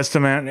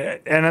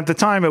Testament, and at the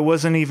time, it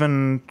wasn't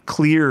even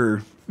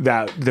clear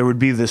that there would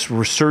be this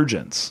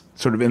resurgence,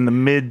 sort of in the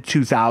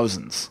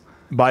mid-2000s.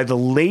 By the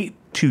late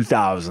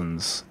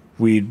 2000s,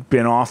 we'd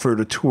been offered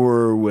a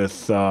tour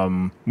with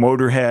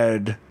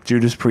Motorhead,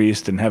 Judas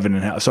Priest, and Heaven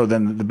and Hell. So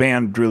then the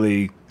band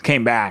really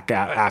came back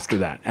after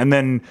that. And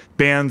then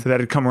bands that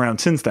had come around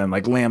since then,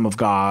 like Lamb of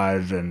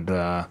God and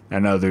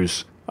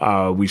others,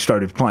 we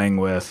started playing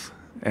with.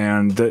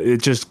 And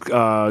it just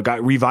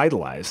got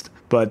revitalized.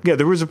 But yeah,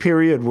 there was a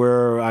period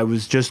where I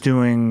was just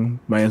doing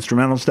my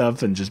instrumental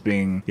stuff and just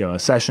being, a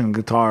session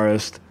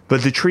guitarist.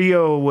 But the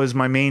trio was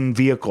my main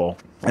vehicle,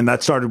 and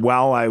that started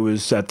while I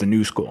was at the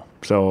New School.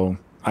 So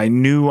I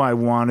knew I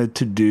wanted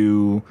to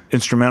do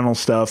instrumental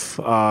stuff.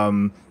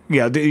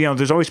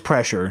 There's always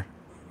pressure.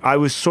 I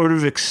was sort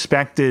of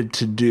expected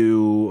to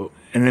do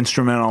an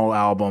instrumental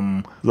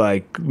album,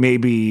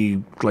 maybe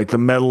the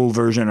metal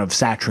version of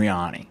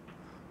Satriani,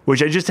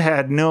 which I just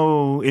had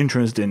no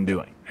interest in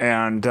doing.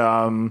 And,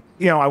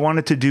 I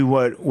wanted to do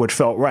what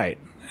felt right.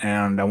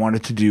 And I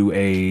wanted to do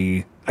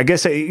you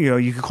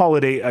could call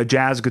it a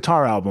jazz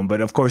guitar album.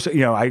 But of course,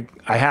 I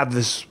have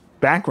this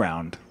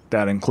background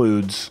that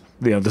includes,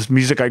 this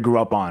music I grew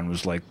up on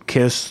was like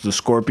Kiss, the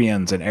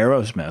Scorpions, and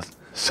Aerosmith.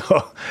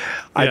 So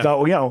I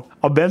thought,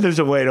 I'll bet there's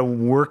a way to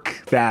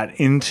work that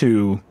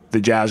into the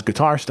jazz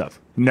guitar stuff.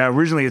 Now,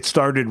 originally it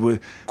started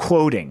with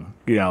quoting.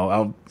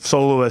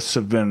 Soloists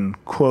have been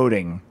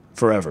quoting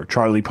forever.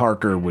 Charlie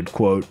Parker would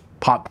quote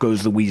 "Pop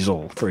Goes the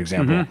Weasel," for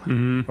example,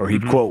 or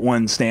he'd quote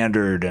one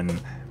standard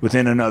and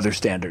within another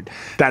standard.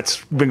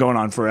 That's been going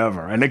on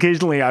forever. And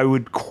occasionally I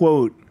would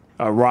quote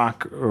a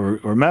rock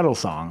or metal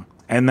song,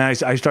 and then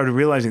I started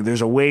realizing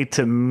there's a way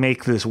to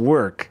make this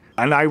work.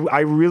 And I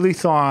really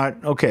thought,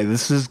 okay,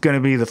 this is going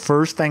to be the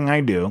first thing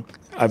I do.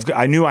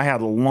 I knew I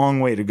had a long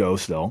way to go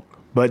still.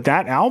 But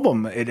that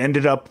album, it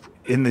ended up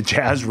in the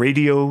jazz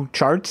radio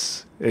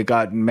charts. It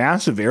got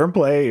massive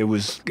airplay. It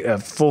was a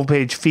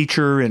full-page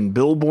feature in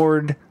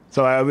Billboard.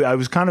 So I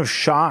was kind of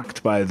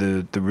shocked by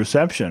the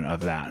reception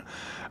of that.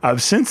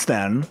 Since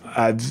then,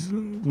 I've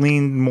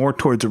leaned more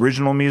towards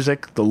original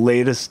music. The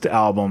latest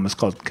album is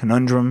called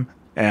Conundrum,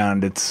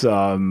 and it's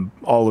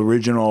all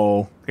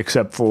original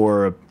except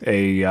for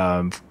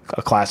a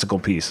classical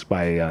piece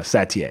by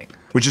Satie,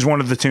 which is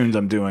one of the tunes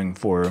I'm doing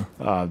for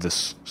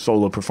this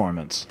solo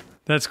performance.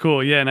 That's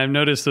cool. Yeah, and I've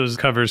noticed those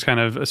covers kind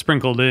of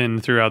sprinkled in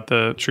throughout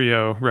the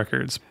trio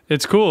records.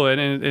 It's cool, and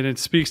it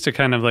speaks to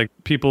kind of like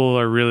people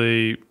are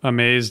really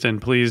amazed and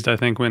pleased, I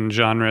think, when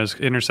genres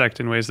intersect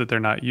in ways that they're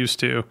not used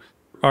to.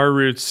 Our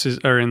roots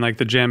are in like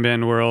the jam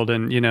band world,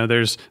 and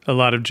there's a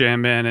lot of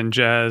jam band and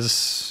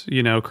jazz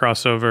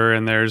crossover,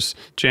 and there's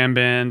jam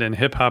band and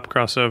hip hop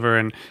crossover,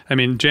 and I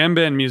mean jam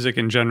band music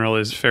in general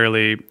is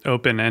fairly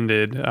open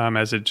ended,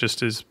 as it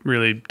just is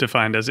really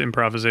defined as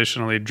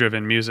improvisationally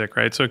driven music,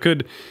 right? So it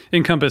could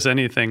encompass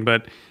anything,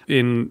 but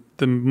in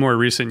the more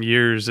recent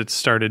years, it's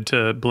started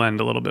to blend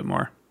a little bit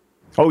more.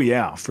 Oh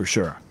yeah, for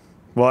sure.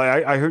 Well,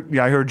 I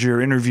heard your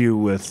interview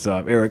with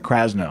Eric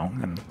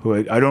Krasno, and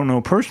who I don't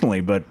know personally,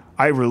 but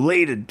I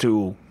related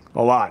to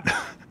a lot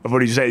of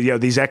what he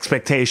said. These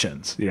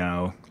expectations.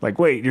 Like,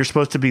 wait, you're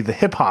supposed to be the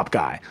hip hop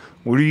guy.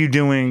 What are you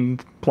doing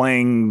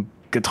playing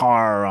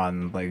guitar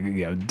on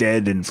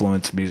Dead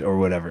influenced music or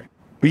whatever?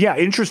 But yeah,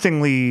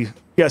 interestingly,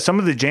 some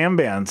of the jam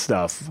band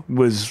stuff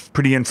was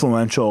pretty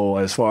influential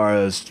as far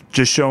as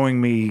just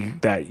showing me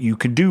that you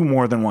could do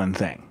more than one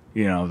thing.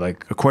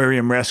 Like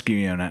Aquarium Rescue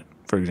Unit,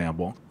 for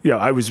example.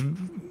 I was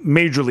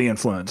majorly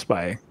influenced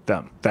by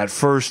them. That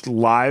first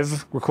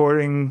live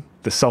recording,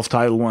 the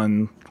self-titled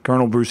one,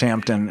 Colonel Bruce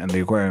Hampton and the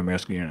Aquarium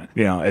Rescue Unit.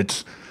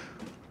 It's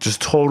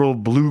just total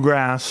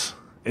bluegrass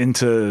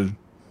into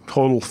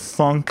total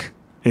funk,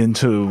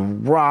 into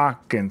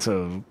rock,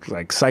 into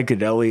like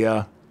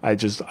psychedelia. I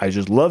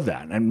just love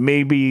that. And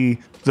maybe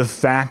the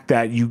fact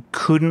that you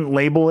couldn't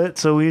label it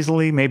so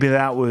easily, maybe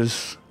that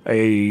was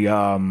a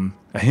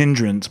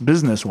hindrance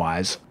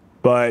business-wise.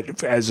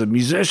 But as a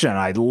musician,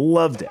 I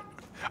loved it.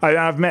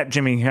 I've met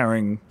Jimmy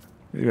Herring.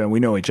 We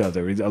know each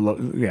other. He was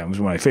one of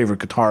my favorite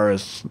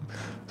guitarists.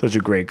 Such a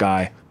great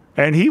guy.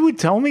 And he would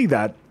tell me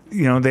that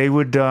they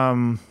would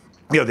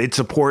they'd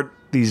support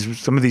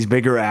some of these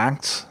bigger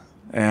acts,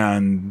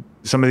 and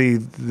some of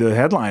the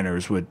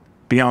headliners would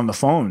be on the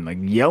phone like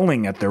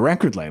yelling at their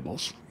record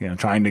labels,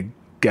 trying to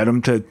get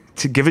them to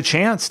give a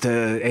chance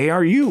to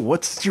ARU.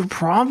 What's your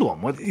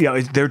problem?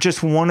 They're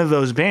just one of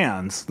those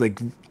bands. Like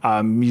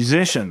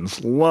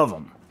musicians love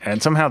them,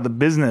 and somehow the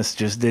business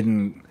just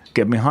didn't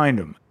get behind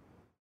them.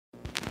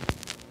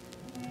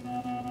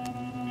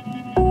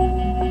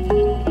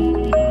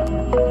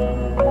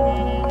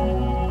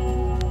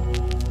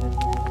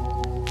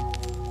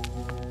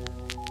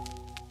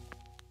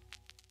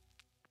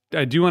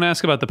 I do want to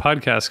ask about the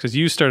podcast, because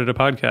you started a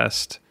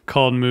podcast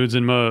called Moods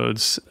and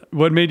Modes.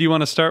 What made you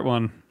want to start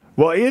one?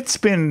 Well, it's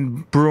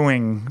been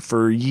brewing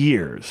for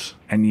years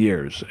and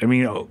years. I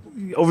mean,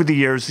 over the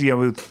years,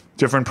 with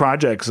different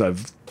projects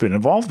I've been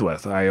involved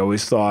with, I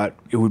always thought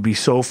it would be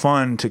so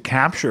fun to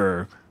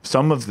capture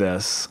some of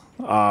this,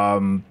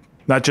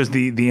 not just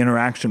the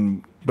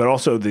interaction, but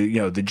also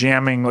the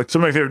jamming. Like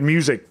some of my favorite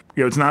music,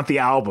 it's not the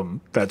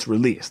album that's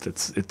released;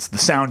 it's the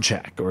sound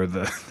check or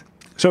the.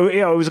 So,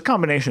 it was a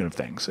combination of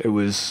things. It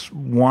was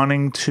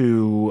wanting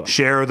to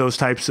share those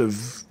types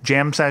of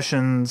jam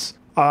sessions,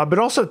 but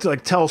also to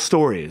tell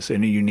stories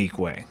in a unique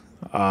way.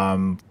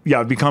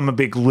 I've become a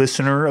big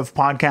listener of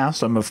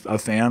podcasts. I'm a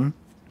fan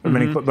of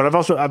many, but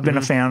I've been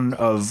a fan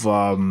of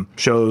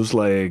shows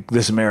like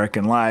This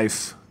American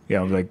Life,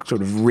 like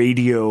sort of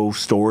radio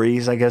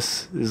stories, I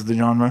guess is the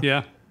genre.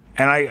 Yeah.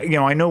 And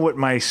I know what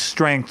my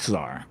strengths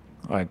are.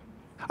 Like,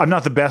 I'm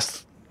not the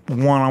best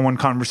one-on-one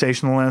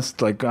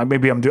conversationalist. Like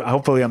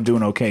hopefully I'm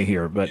doing okay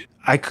here, but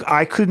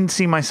I couldn't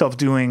see myself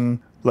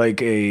doing like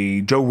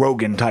a Joe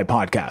Rogan type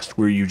podcast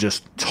where you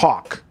just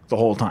talk the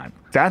whole time.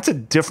 That's a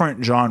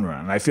different genre,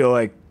 and I feel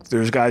like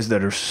there's guys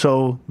that are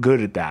so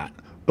good at that.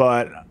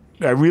 But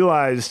I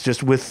realized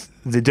just with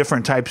the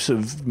different types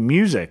of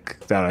music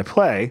that I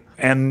play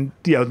and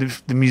the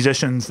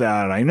musicians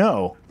that I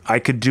know, I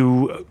could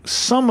do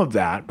some of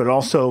that, but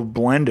also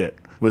blend it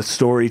with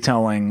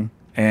storytelling.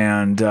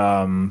 And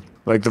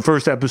like the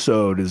first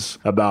episode is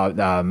about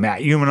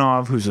Matt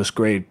Umanov, who's this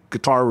great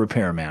guitar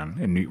repairman,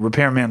 and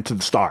repairman to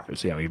the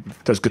stars. He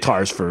does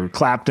guitars for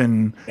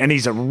Clapton, and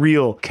he's a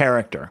real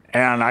character.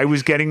 And I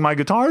was getting my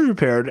guitars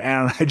repaired,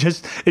 and it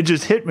just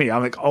hit me.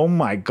 I'm like, oh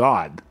my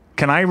God,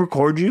 can I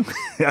record you?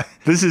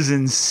 This is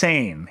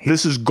insane.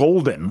 This is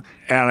golden.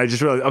 And I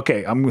just realized,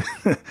 okay,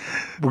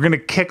 we're going to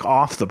kick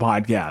off the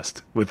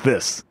podcast with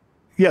this.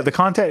 Yeah, the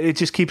content, it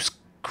just keeps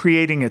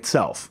creating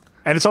itself.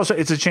 And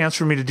it's a chance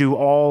for me to do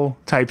all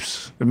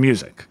types of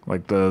music.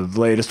 Like the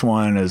latest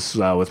one is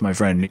with my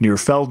friend Nir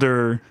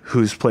Felder,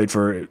 who's played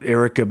for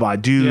Erykah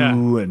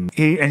Badu,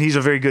 and he's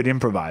a very good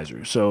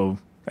improviser. So,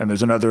 and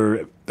there's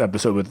another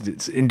episode with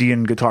this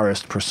Indian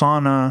guitarist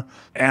Prasanna,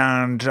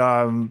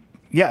 and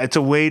it's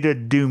a way to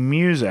do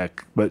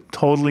music, but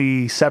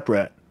totally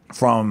separate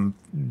from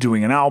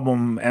doing an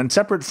album and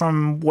separate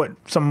from what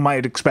some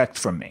might expect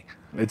from me.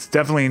 It's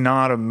definitely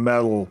not a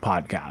metal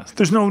podcast.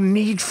 There's no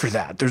need for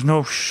that. There's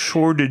no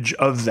shortage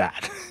of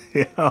that.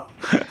 You know?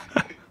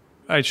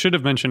 I should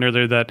have mentioned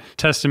earlier that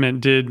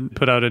Testament did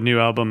put out a new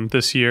album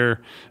this year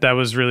that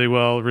was really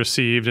well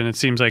received, and it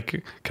seems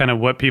like kind of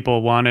what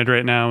people wanted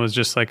right now was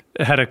just like,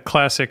 it had a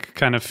classic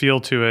kind of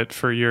feel to it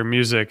for your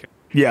music.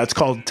 Yeah, it's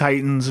called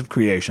Titans of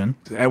Creation,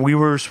 and we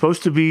were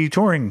supposed to be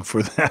touring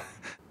for that.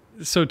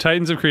 So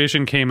Titans of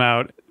Creation came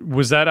out.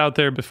 Was that out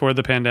there before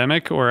the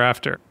pandemic or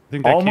after? I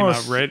think that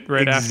almost came out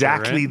right exactly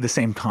after, right? the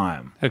same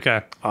time.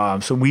 Okay.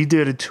 So we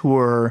did a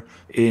tour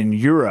in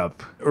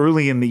Europe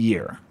early in the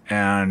year,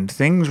 and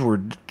things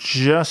were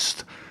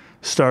just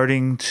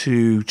starting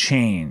to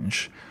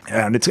change.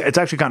 And it's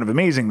actually kind of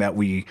amazing that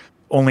we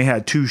only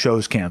had 2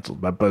 shows canceled.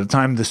 But by the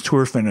time this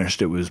tour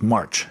finished, it was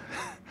March.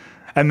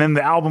 And then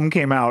the album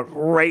came out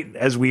right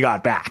as we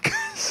got back.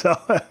 So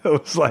it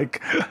was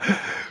like...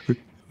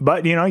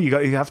 But, you know,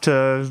 you have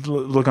to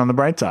look on the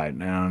bright side.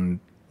 And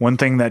one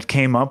thing that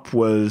came up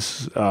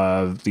was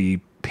the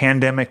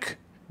pandemic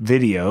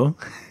video,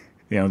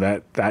 you know,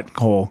 that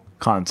whole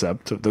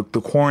concept of the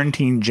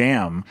quarantine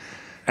jam.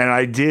 And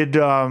I did,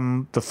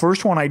 the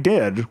first one I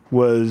did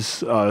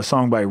was a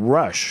song by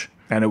Rush.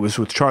 And it was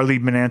with Charlie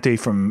Benante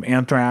from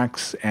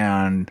Anthrax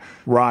and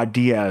Rod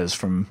Diaz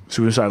from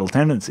Suicidal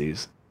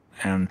Tendencies.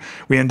 And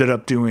we ended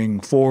up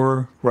doing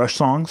 4 Rush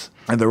songs,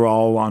 and they're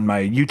all on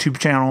my YouTube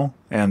channel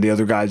and the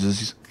other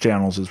guys'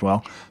 channels as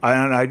well.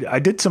 And I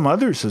did some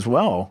others as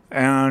well.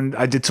 And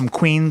I did some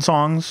Queen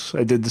songs.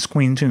 I did this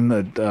Queen tune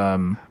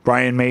that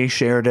Brian May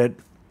shared it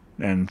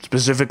and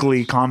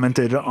specifically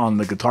commented on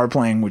the guitar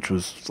playing, which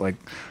was like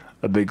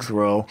a big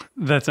thrill.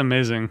 That's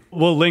amazing.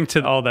 We'll link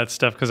to all that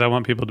stuff because I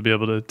want people to be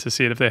able to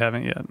see it if they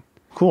haven't yet.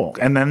 Cool.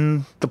 And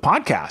then the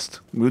podcast,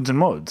 Moods and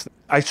Modes.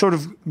 I sort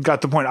of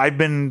got the point. I've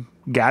been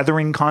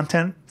gathering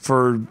content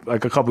for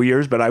like a couple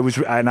years, but I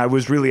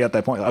was really at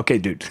that point. Okay,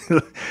 dude,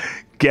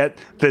 get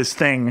this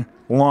thing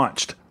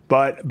launched.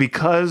 But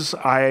because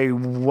I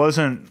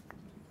wasn't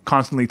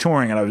constantly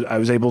touring, and I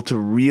was able to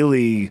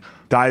really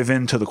dive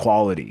into the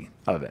quality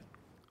of it.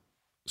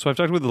 So I've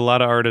talked with a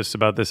lot of artists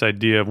about this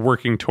idea of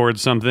working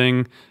towards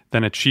something,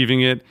 then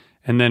achieving it,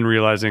 and then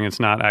realizing it's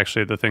not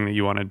actually the thing that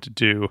you wanted to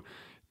do.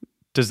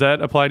 Does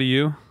that apply to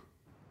you?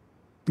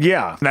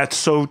 Yeah, that's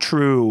so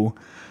true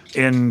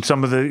in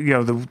some of the, you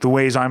know, the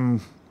ways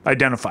I'm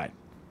identified.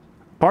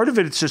 Part of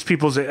it's just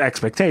people's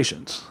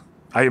expectations.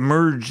 I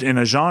emerged in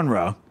a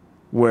genre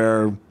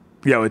where,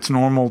 you know, it's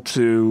normal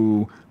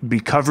to be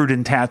covered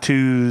in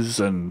tattoos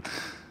and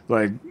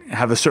like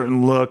have a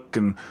certain look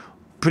and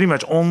pretty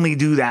much only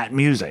do that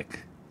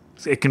music.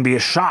 It can be a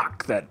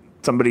shock that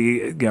somebody,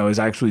 you know, is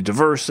actually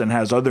diverse and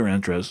has other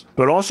interests,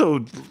 but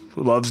also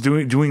loves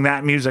doing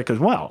that music as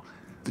well.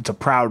 It's a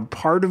proud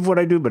part of what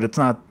I do, but it's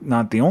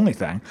not the only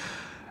thing.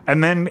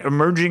 And then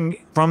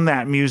emerging from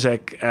that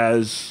music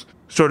as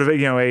sort of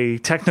a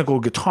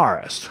technical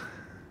guitarist,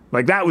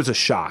 like that was a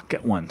shock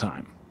at one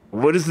time.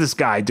 What is this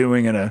guy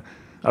doing in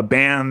a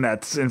band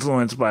that's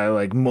influenced by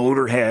like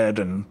Motorhead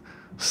and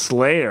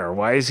Slayer?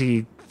 Why is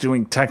he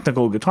doing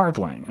technical guitar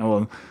playing?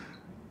 Well,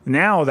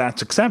 now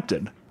that's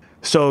accepted.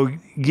 So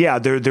yeah,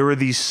 there are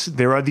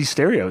these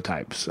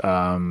stereotypes.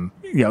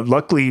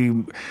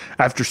 Luckily,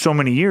 after so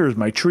many years,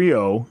 my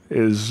trio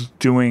is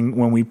doing,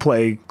 when we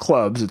play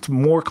clubs, it's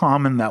more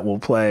common that we'll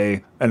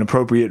play an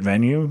appropriate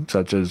venue,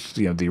 such as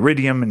the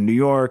Iridium in New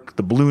York,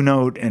 the Blue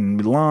Note in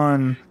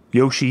Milan,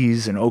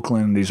 Yoshi's in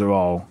Oakland. These are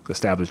all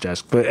established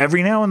desks. But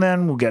every now and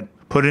then we'll get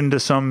put into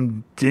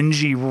some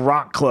dingy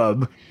rock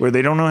club where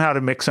they don't know how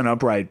to mix an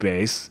upright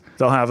bass.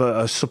 They'll have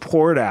a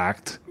support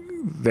act.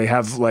 They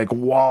have like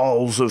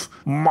walls of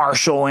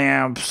Marshall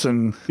amps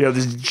and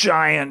this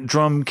giant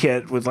drum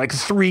kit with like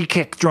 3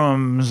 kick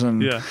drums.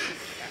 And yeah.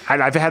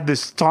 I've had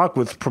this talk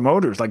with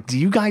promoters, like, do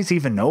you guys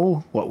even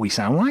know what we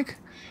sound like?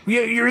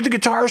 Yeah, you're the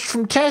guitarist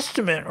from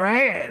Testament,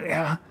 right?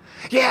 Yeah.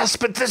 Yes,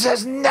 but this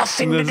has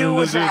nothing to do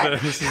with that.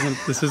 This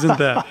isn't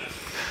that.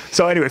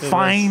 So anyway,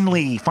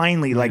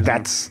 finally, like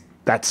that's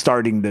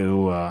starting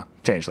to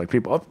change. Like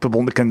people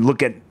can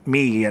look at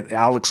me, at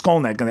Alex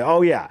Skolnick, and they,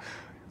 oh yeah.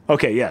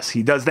 Okay, yes,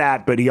 he does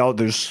that, but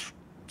there's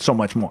so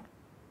much more.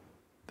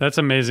 That's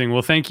amazing.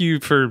 Well, thank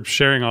you for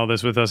sharing all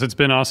this with us. It's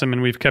been awesome,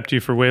 and we've kept you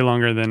for way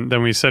longer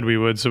than we said we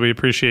would, so we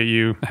appreciate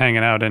you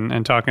hanging out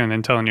and talking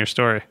and telling your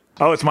story.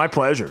 Oh, it's my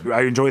pleasure.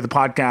 I enjoy the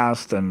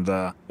podcast,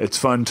 and it's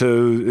fun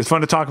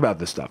to talk about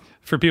this stuff.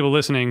 for people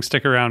listening,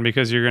 stick around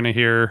because you're going to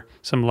hear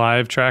some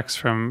live tracks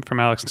from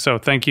Alex. So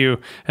thank you.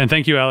 And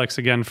thank you, Alex,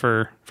 again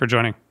for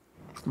joining.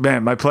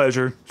 Man, my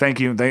pleasure. Thank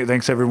you.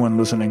 Thanks, everyone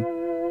listening.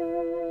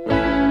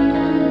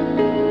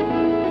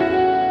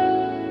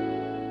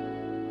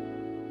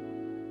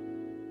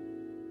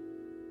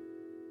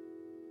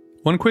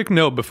 One quick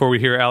note before we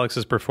hear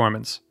Alex's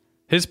performance.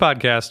 His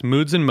podcast,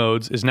 Moods and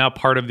Modes, is now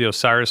part of the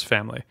Osiris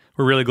family.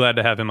 We're really glad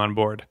to have him on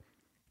board.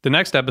 The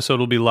next episode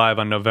will be live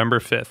on November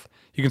 5th.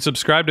 You can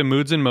subscribe to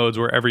Moods and Modes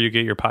wherever you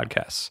get your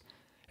podcasts.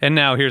 And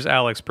now here's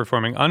Alex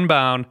performing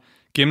Unbound,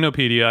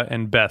 Gymnopedia,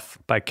 and Beth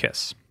by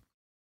Kiss.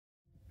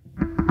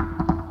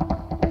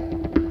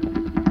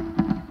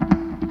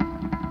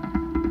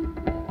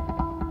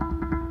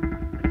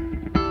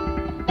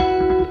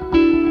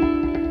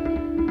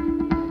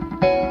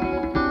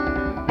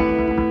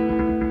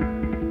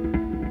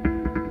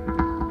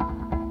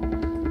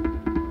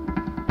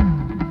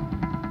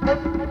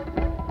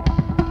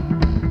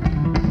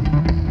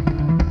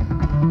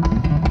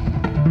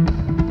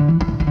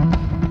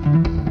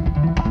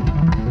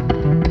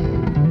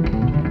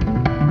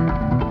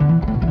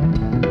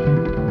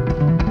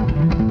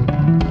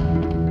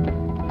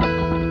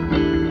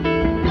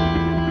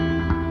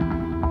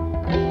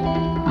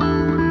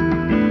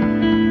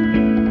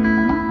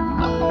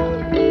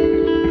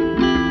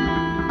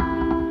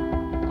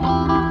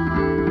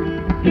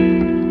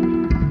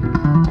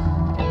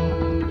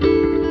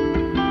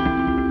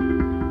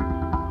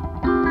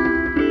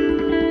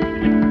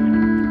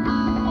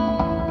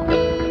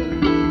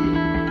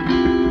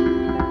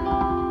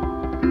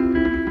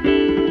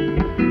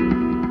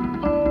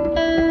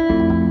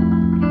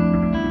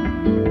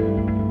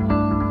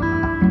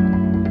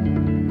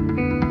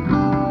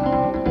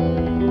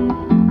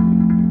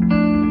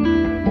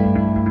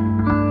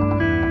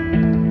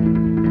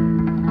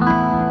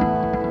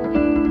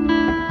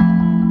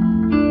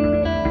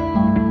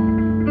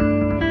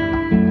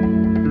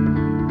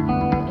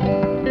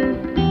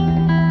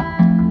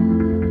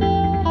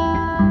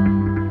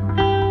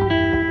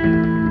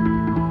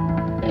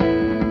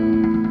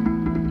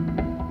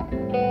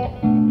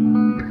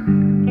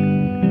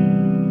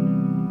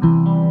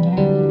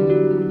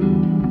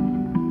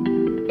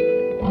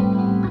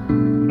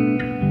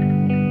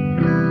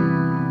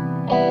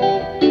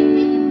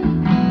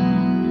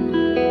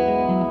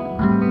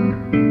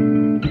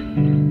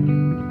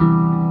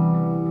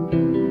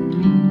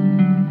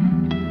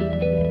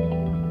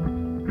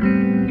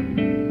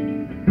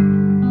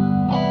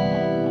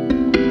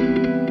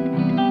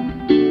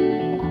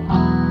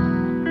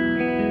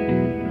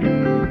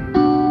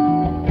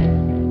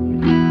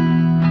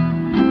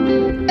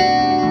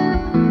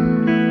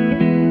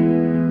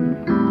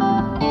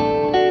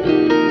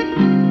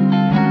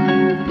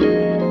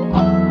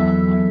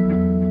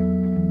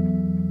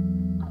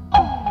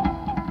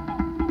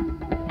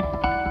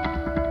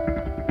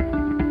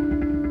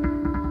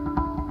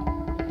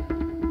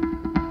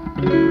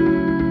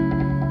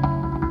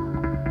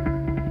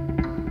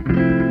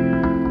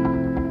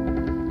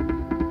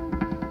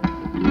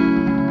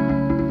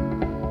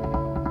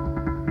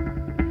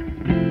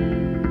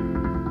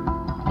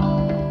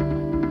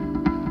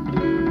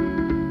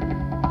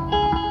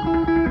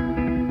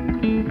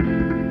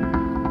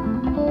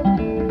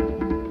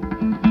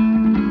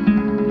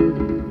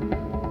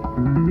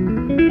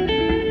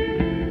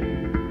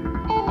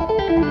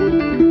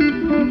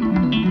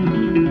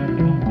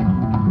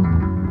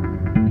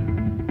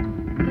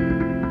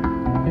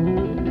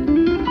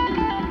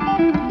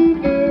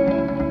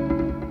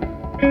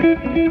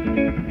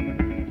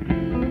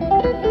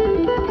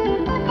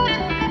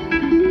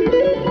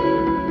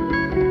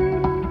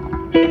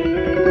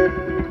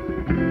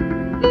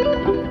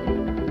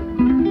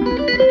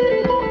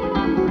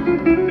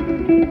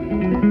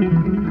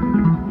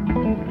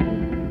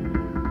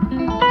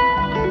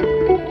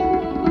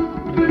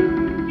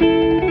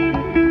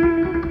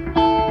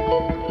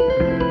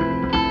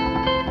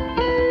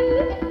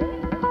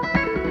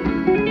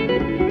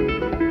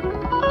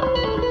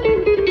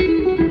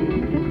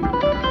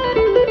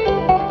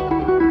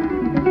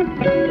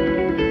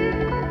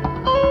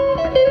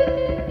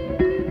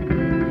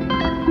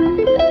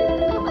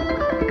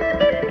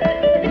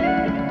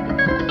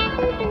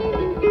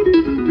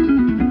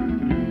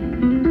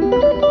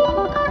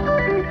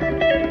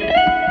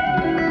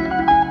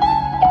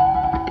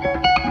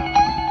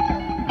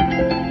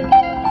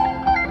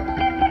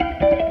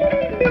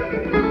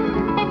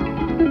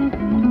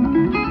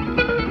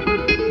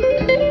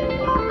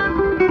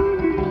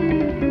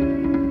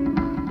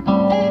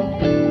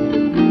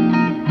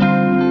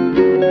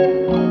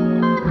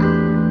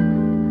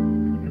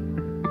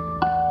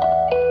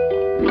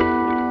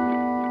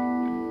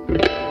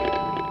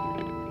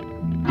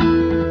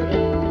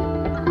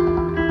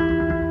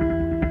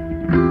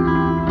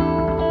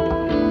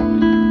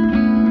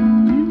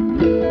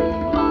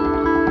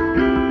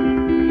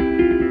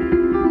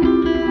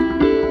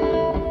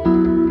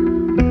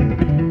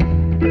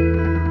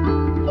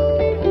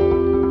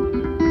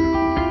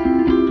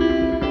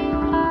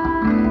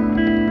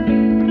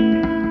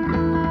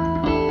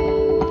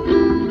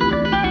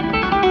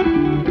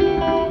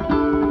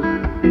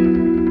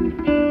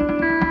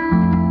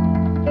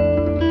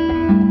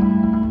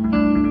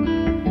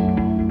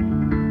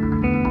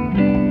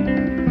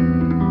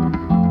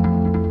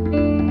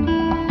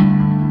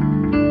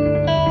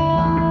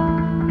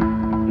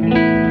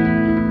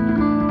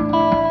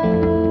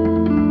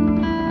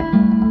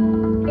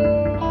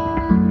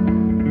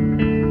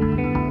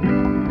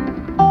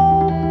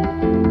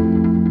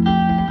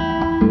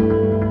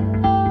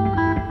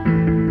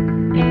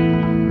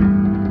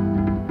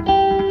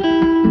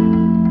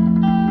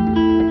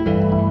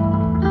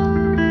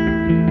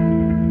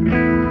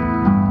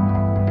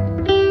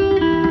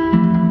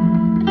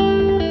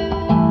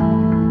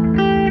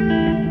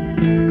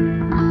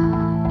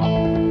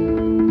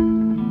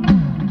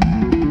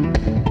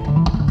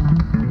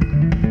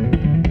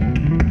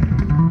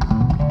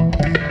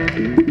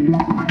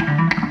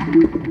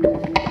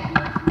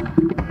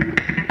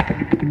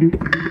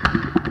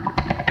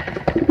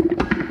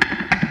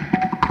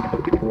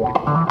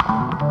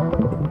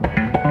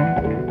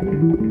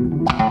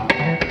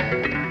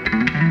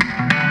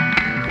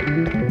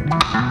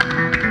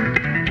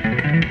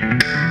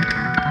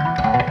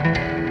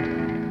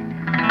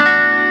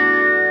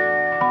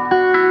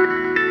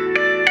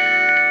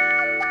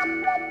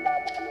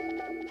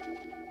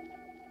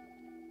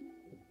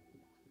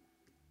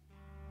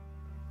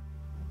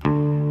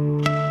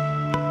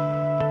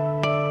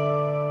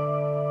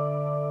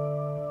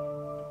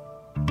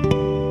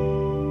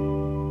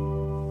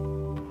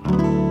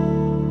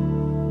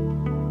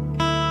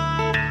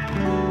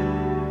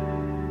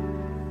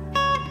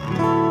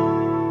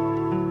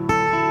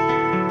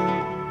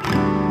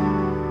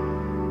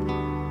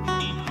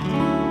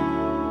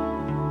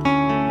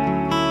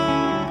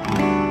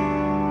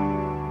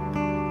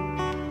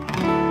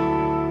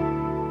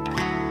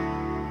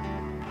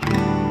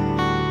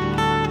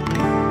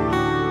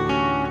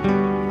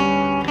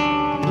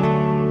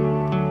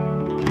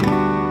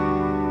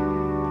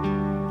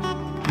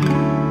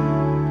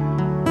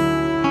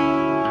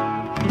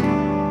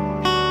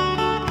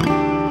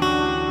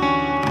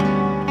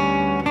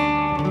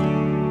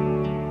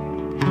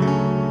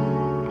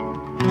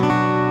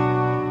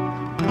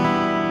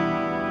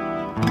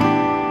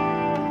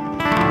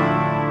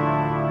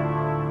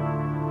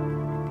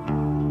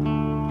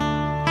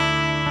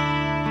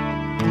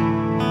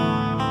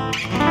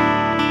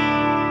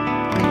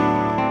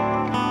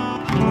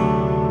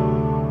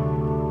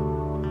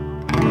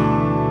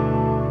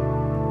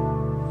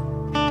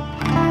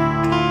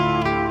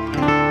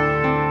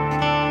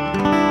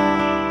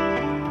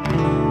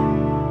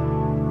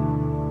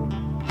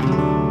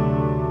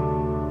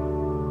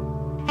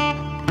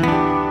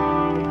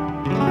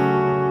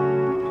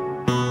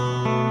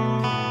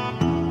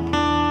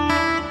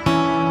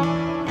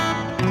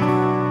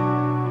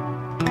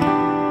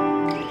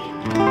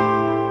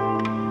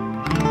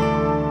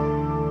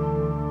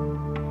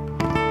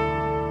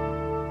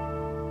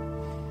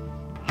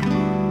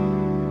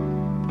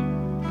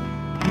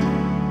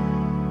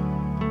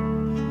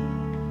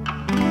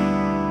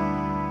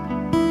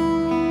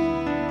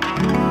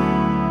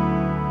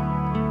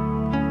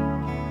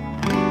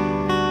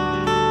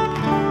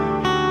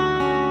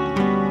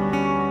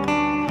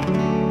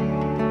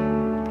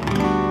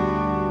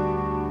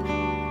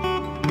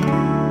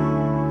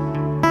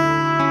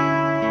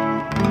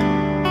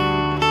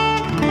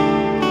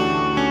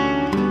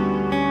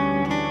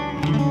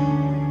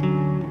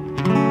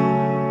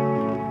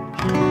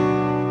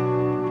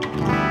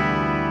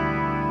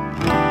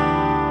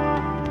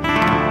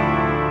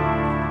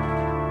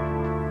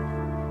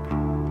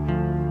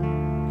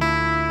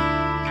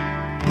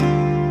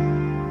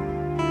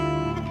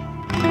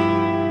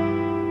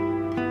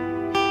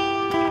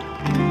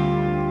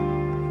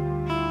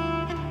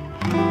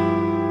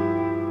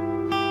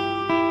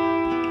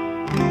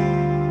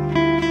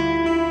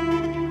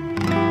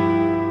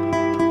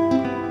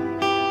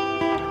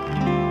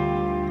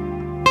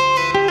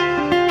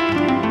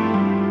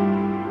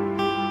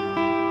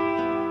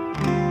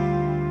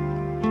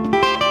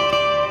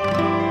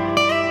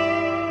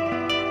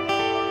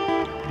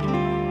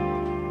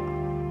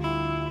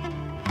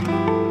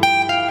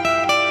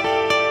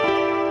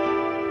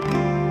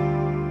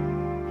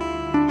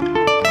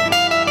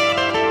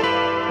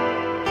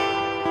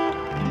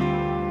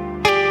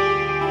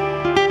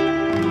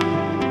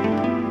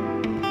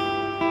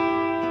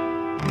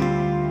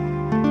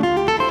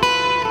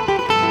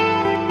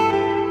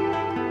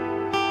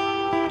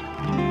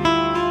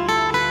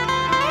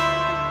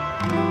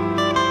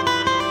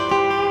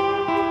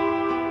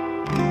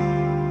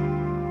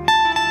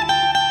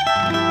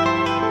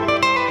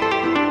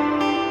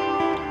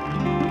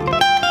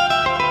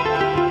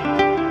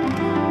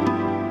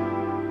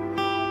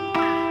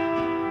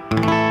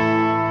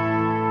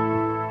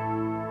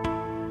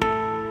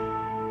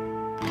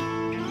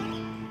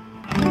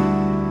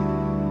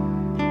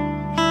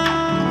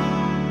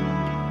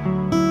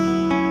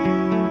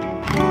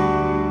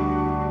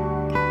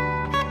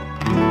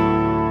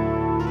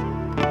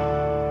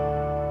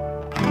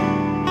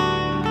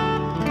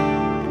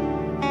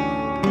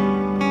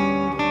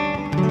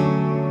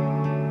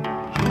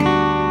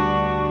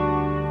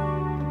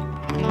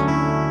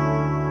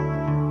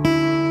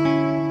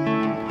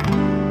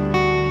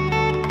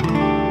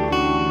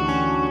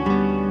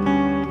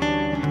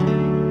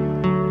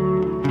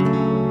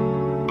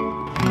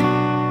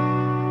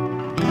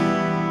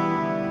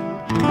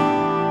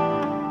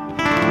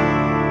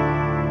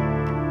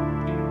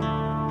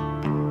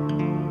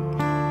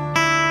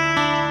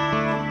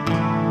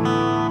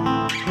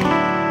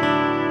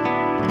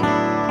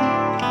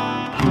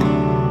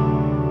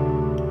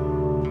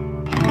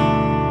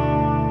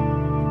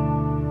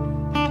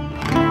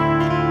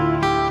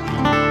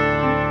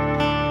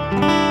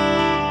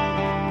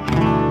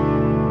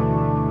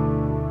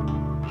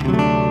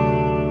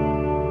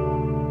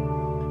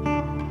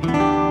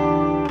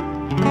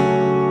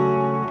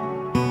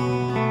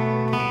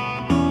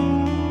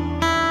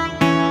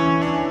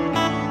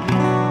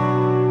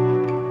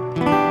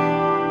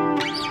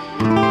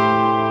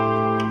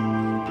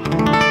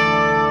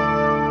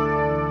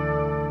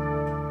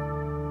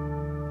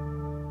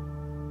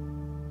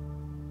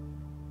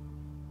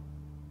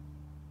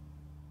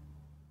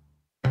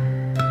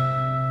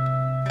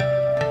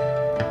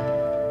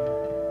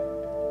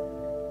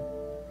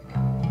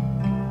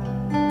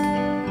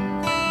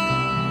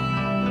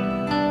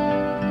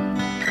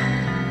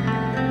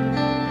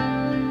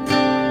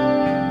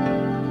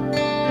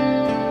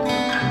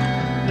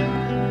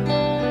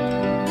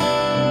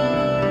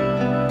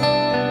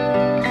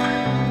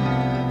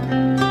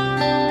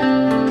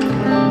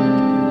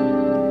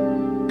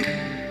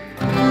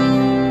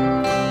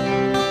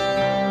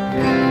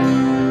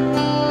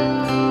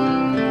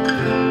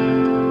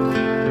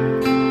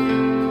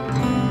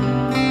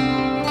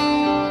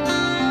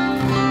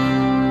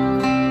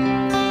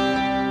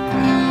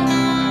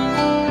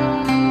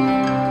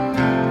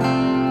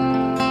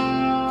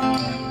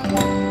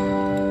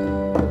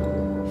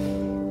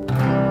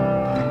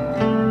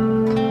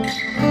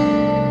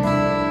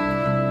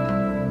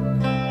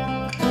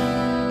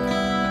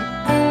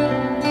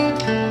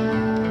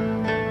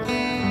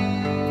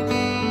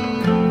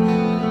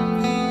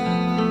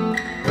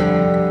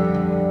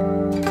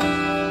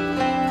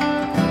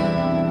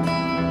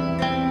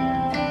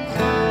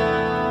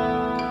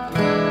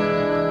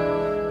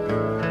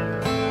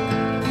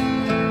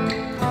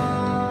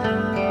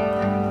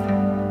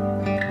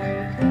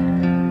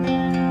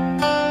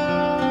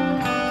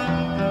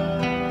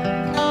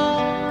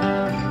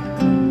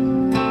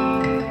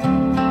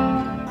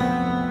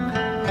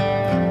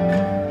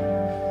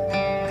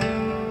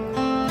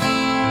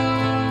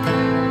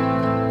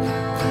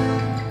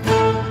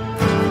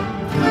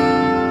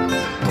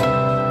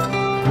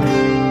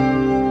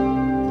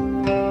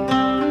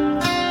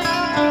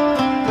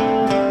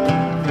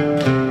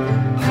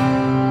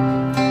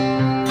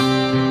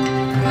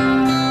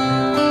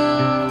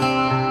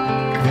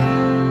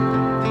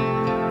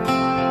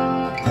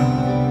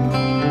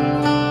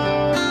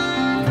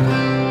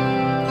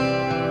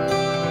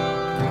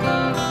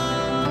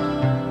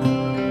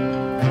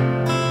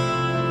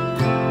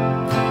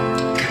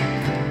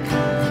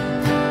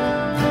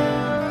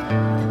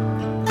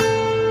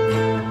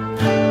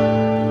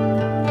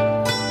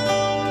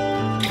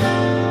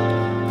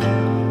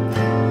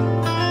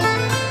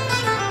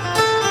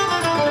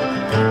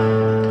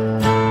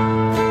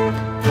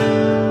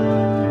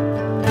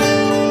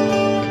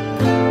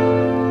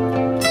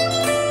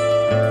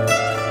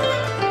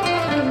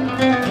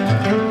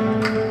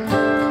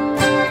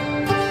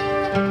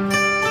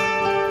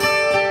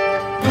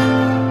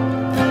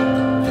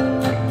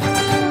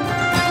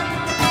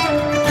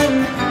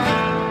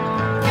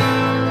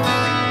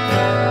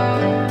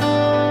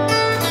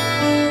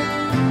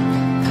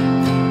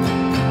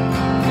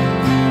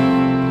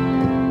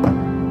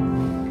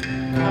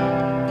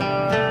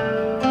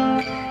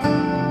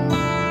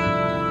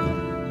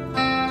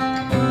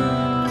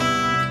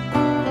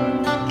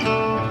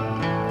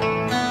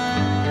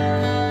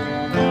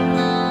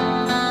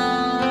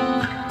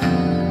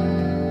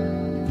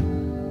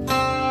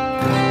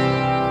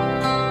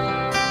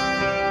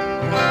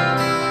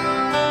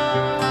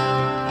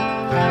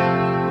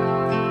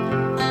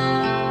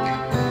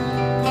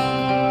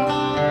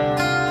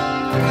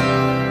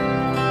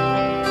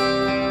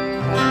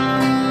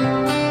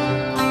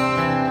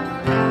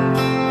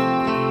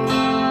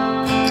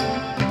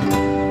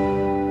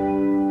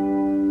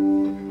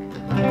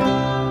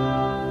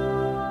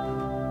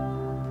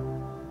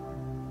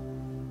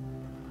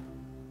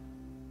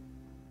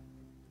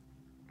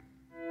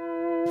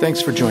 Thanks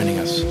for joining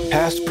us.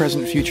 Past,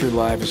 Present, Future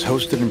Live is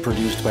hosted and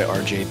produced by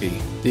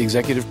RJB. The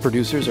executive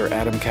producers are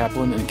Adam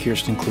Kaplan and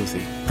Kirsten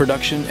Cluthy.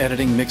 Production,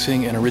 editing,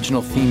 mixing, and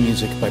original theme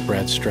music by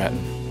Brad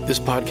Stratton. This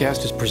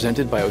podcast is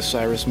presented by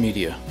Osiris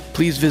Media.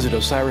 Please visit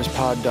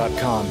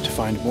osirispod.com to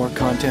find more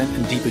content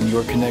and deepen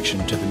your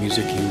connection to the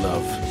music you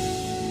love.